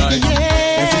me tonight.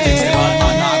 If you think say man,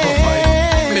 I go fight.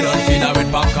 Me don't feel that with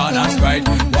popcorn, that's right.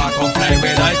 Walk on play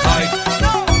with I kite.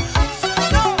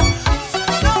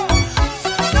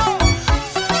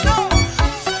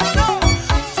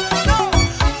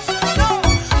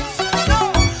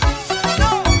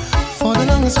 For the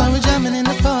longest while we're jamming in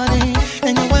the party,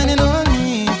 and you're whining on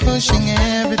me, pushing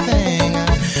everything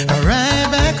right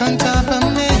back on top of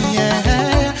me,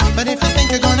 yeah. But if you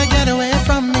think you're gonna get away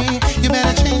from me, you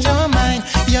better change your mind.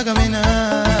 You're going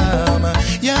home.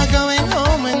 You're going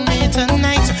home with me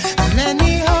tonight. Let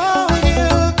me hold you,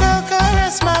 go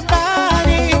caress my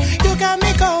body. You got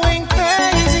me going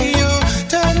crazy. You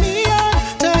turn me on,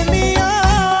 turn me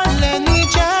on. Let me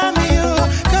jam you,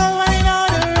 go wine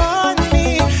order on me.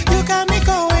 You got me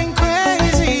going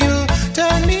crazy. You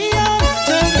turn me on,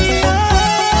 turn me on.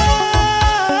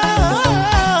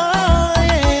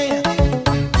 Yeah.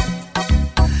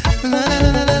 La, la,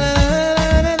 la, la, la,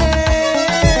 la, la, la.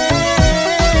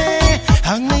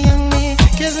 Hug me,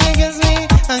 kiss me,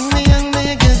 hug me,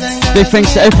 kiss and Big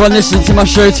thanks to everyone listening to my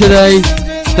show today.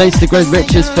 Thanks to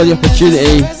GregRichards for the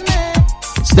opportunity.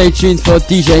 Stay tuned for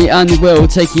DJ Andy Will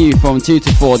taking you from 2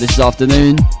 to 4 this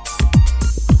afternoon.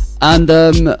 And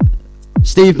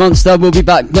Steve Munster will be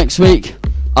back next week.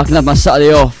 I can have my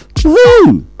Saturday off.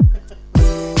 Woohoo!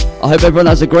 I hope everyone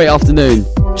has a great afternoon.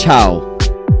 Ciao.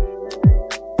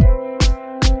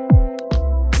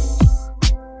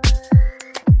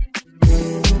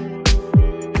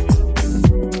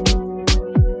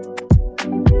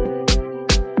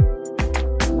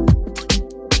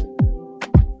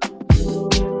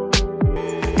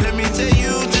 Let me take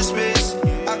you to space.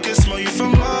 I can smell you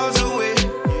from miles away.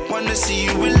 Wanna see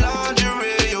you in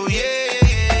lingerie. Oh yeah,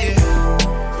 yeah, yeah.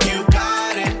 You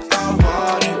got it, I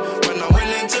want it. When I'm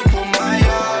willing to put my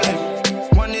all in.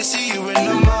 Wanna see you in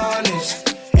the mornings.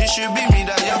 It should be me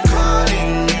that you're calling.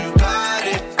 You got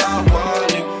it, I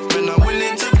want it. When I'm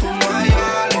willing to put my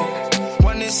all in.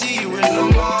 Wanna see you in the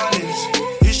mornings.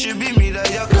 It should be me that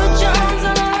you're calling.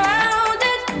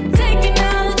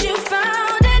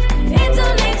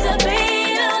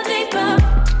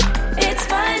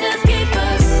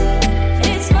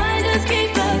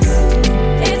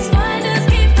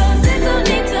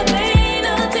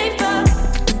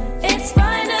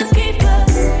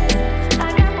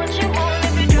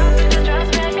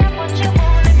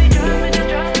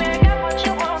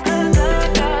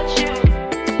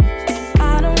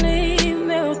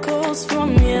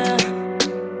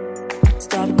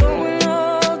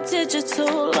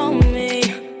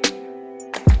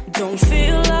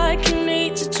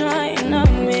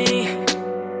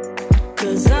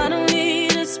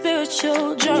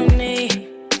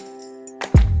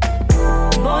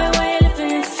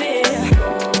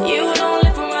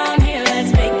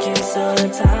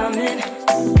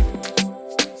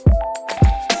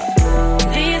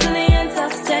 Easily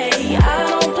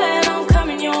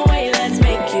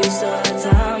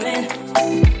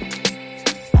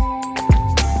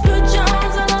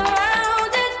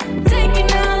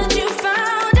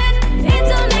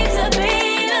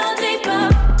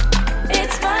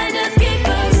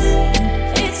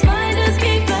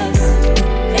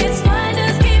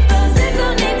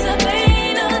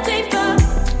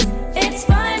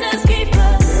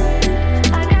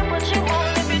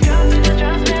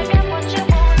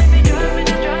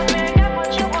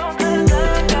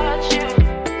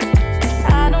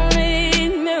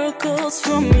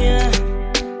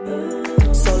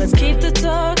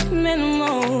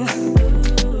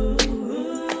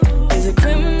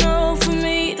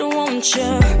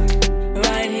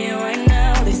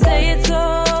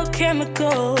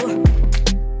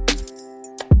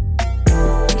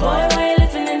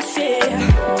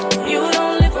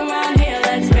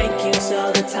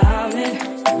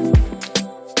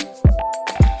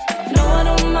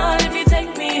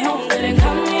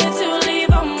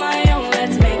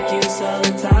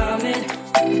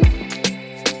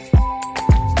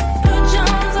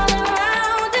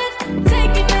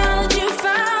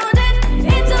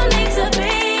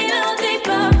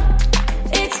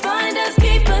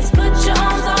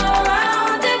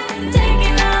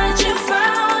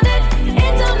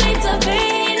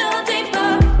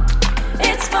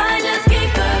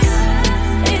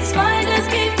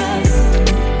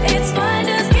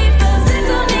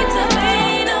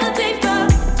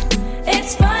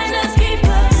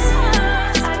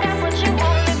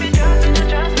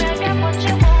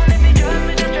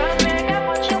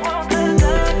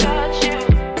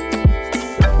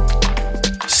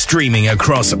Streaming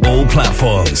across all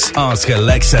platforms. Ask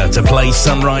Alexa to play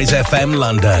Sunrise FM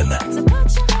London.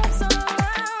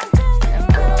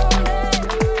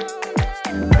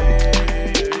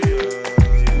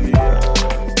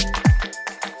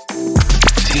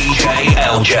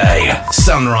 LJ,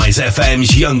 Sunrise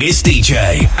FM's youngest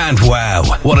DJ. And wow,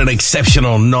 what an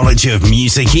exceptional knowledge of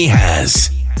music he has.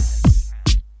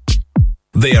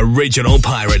 The original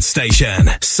pirate station,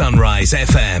 Sunrise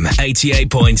FM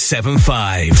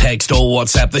 88.75. Text or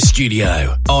WhatsApp the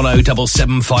studio on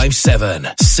 07757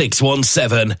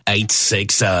 617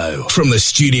 860. From the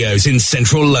studios in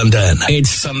central London,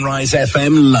 it's Sunrise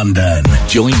FM London.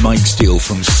 Join Mike Steele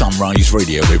from Sunrise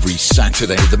Radio every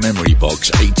Saturday at the Memory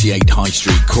Box, 88 High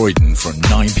Street, Croydon, from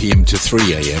 9 p.m. to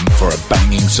 3 a.m. for a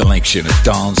banging selection of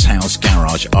dance, house,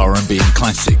 garage, R&B and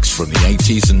classics from the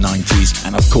 80s and 90s,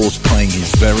 and of course playing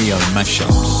his very own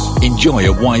mashups. Enjoy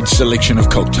a wide selection of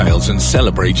cocktails and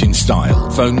celebrate in style.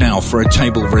 Phone now for a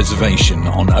table reservation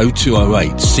on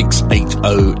 0208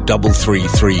 680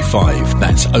 3335.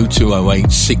 That's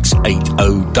 0208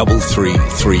 680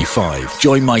 3335.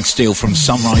 Join Mike Steele from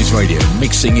Sunrise Radio,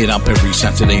 mixing it up every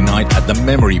Saturday night at the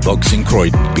Memory Box in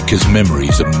Croydon, because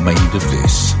memories are made of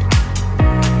this.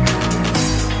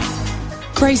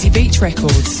 Crazy Beach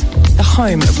Records, the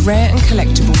home of rare and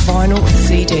collectible vinyl and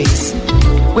CDs.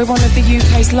 We're one of the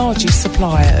UK's largest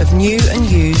supplier of new and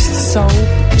used soul,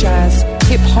 jazz,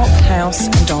 hip-hop, house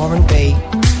and R&B.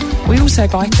 We also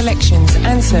buy collections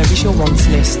and service your wants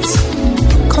lists.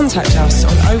 Contact us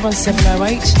on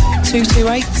 01708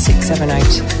 228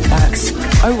 678. That's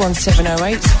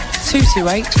 01708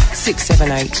 228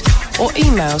 678. Or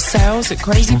email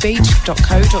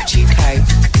sales@crazybeach.co.uk.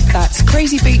 That's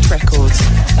Crazy Beach Records,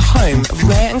 the home of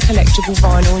rare and collectible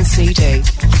vinyl and CD.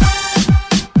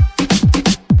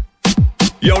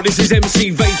 Yo, this is MC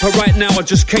Vapor right now. I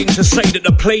just came to say that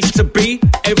the place to be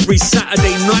every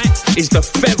Saturday night is the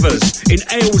Feathers in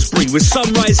Aylesbury with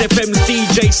Sunrise FM's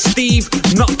DJ Steve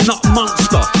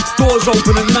Munster. Doors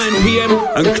open at 9 p.m.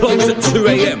 and close at 2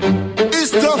 a.m. It's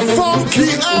the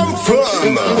funky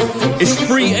anthem. It's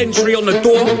free entry on the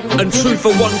door and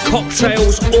 2-for-1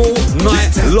 cocktails all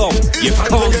night long. You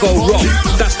can't go wrong.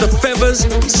 That's the Feathers,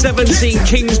 17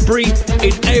 Kingsbury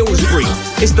in Aylesbury.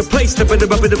 It's the place to be.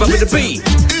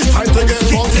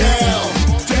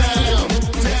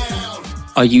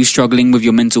 Are you struggling with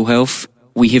your mental health?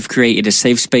 We have created a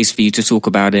safe space for you to talk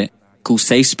about it. Call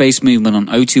Safe Space Movement on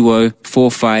 020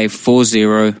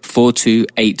 4540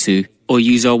 4282 or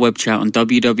use our web chat on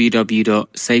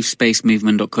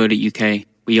www.safespacemovement.co.uk.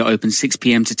 We are open 6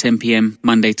 p.m. to 10 p.m.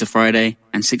 Monday to Friday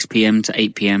and 6 p.m. to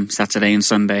 8 p.m. Saturday and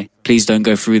Sunday. Please don't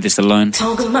go through this alone.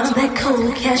 Talk about that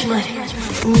cold cash money.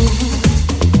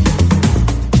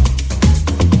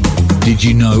 Did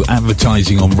you know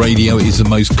advertising on radio is the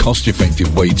most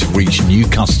cost-effective way to reach new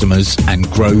customers and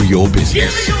grow your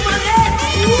business?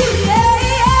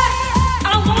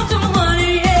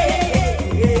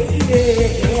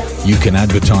 You can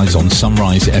advertise on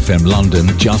Sunrise FM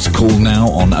London. Just call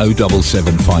now on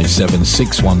 07757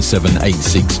 617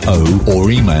 860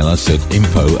 or email us at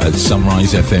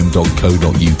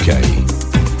info@sunrisefm.co.uk.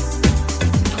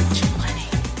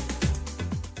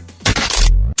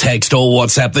 Text or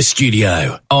WhatsApp the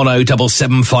studio on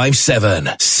 07757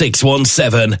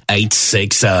 617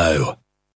 860.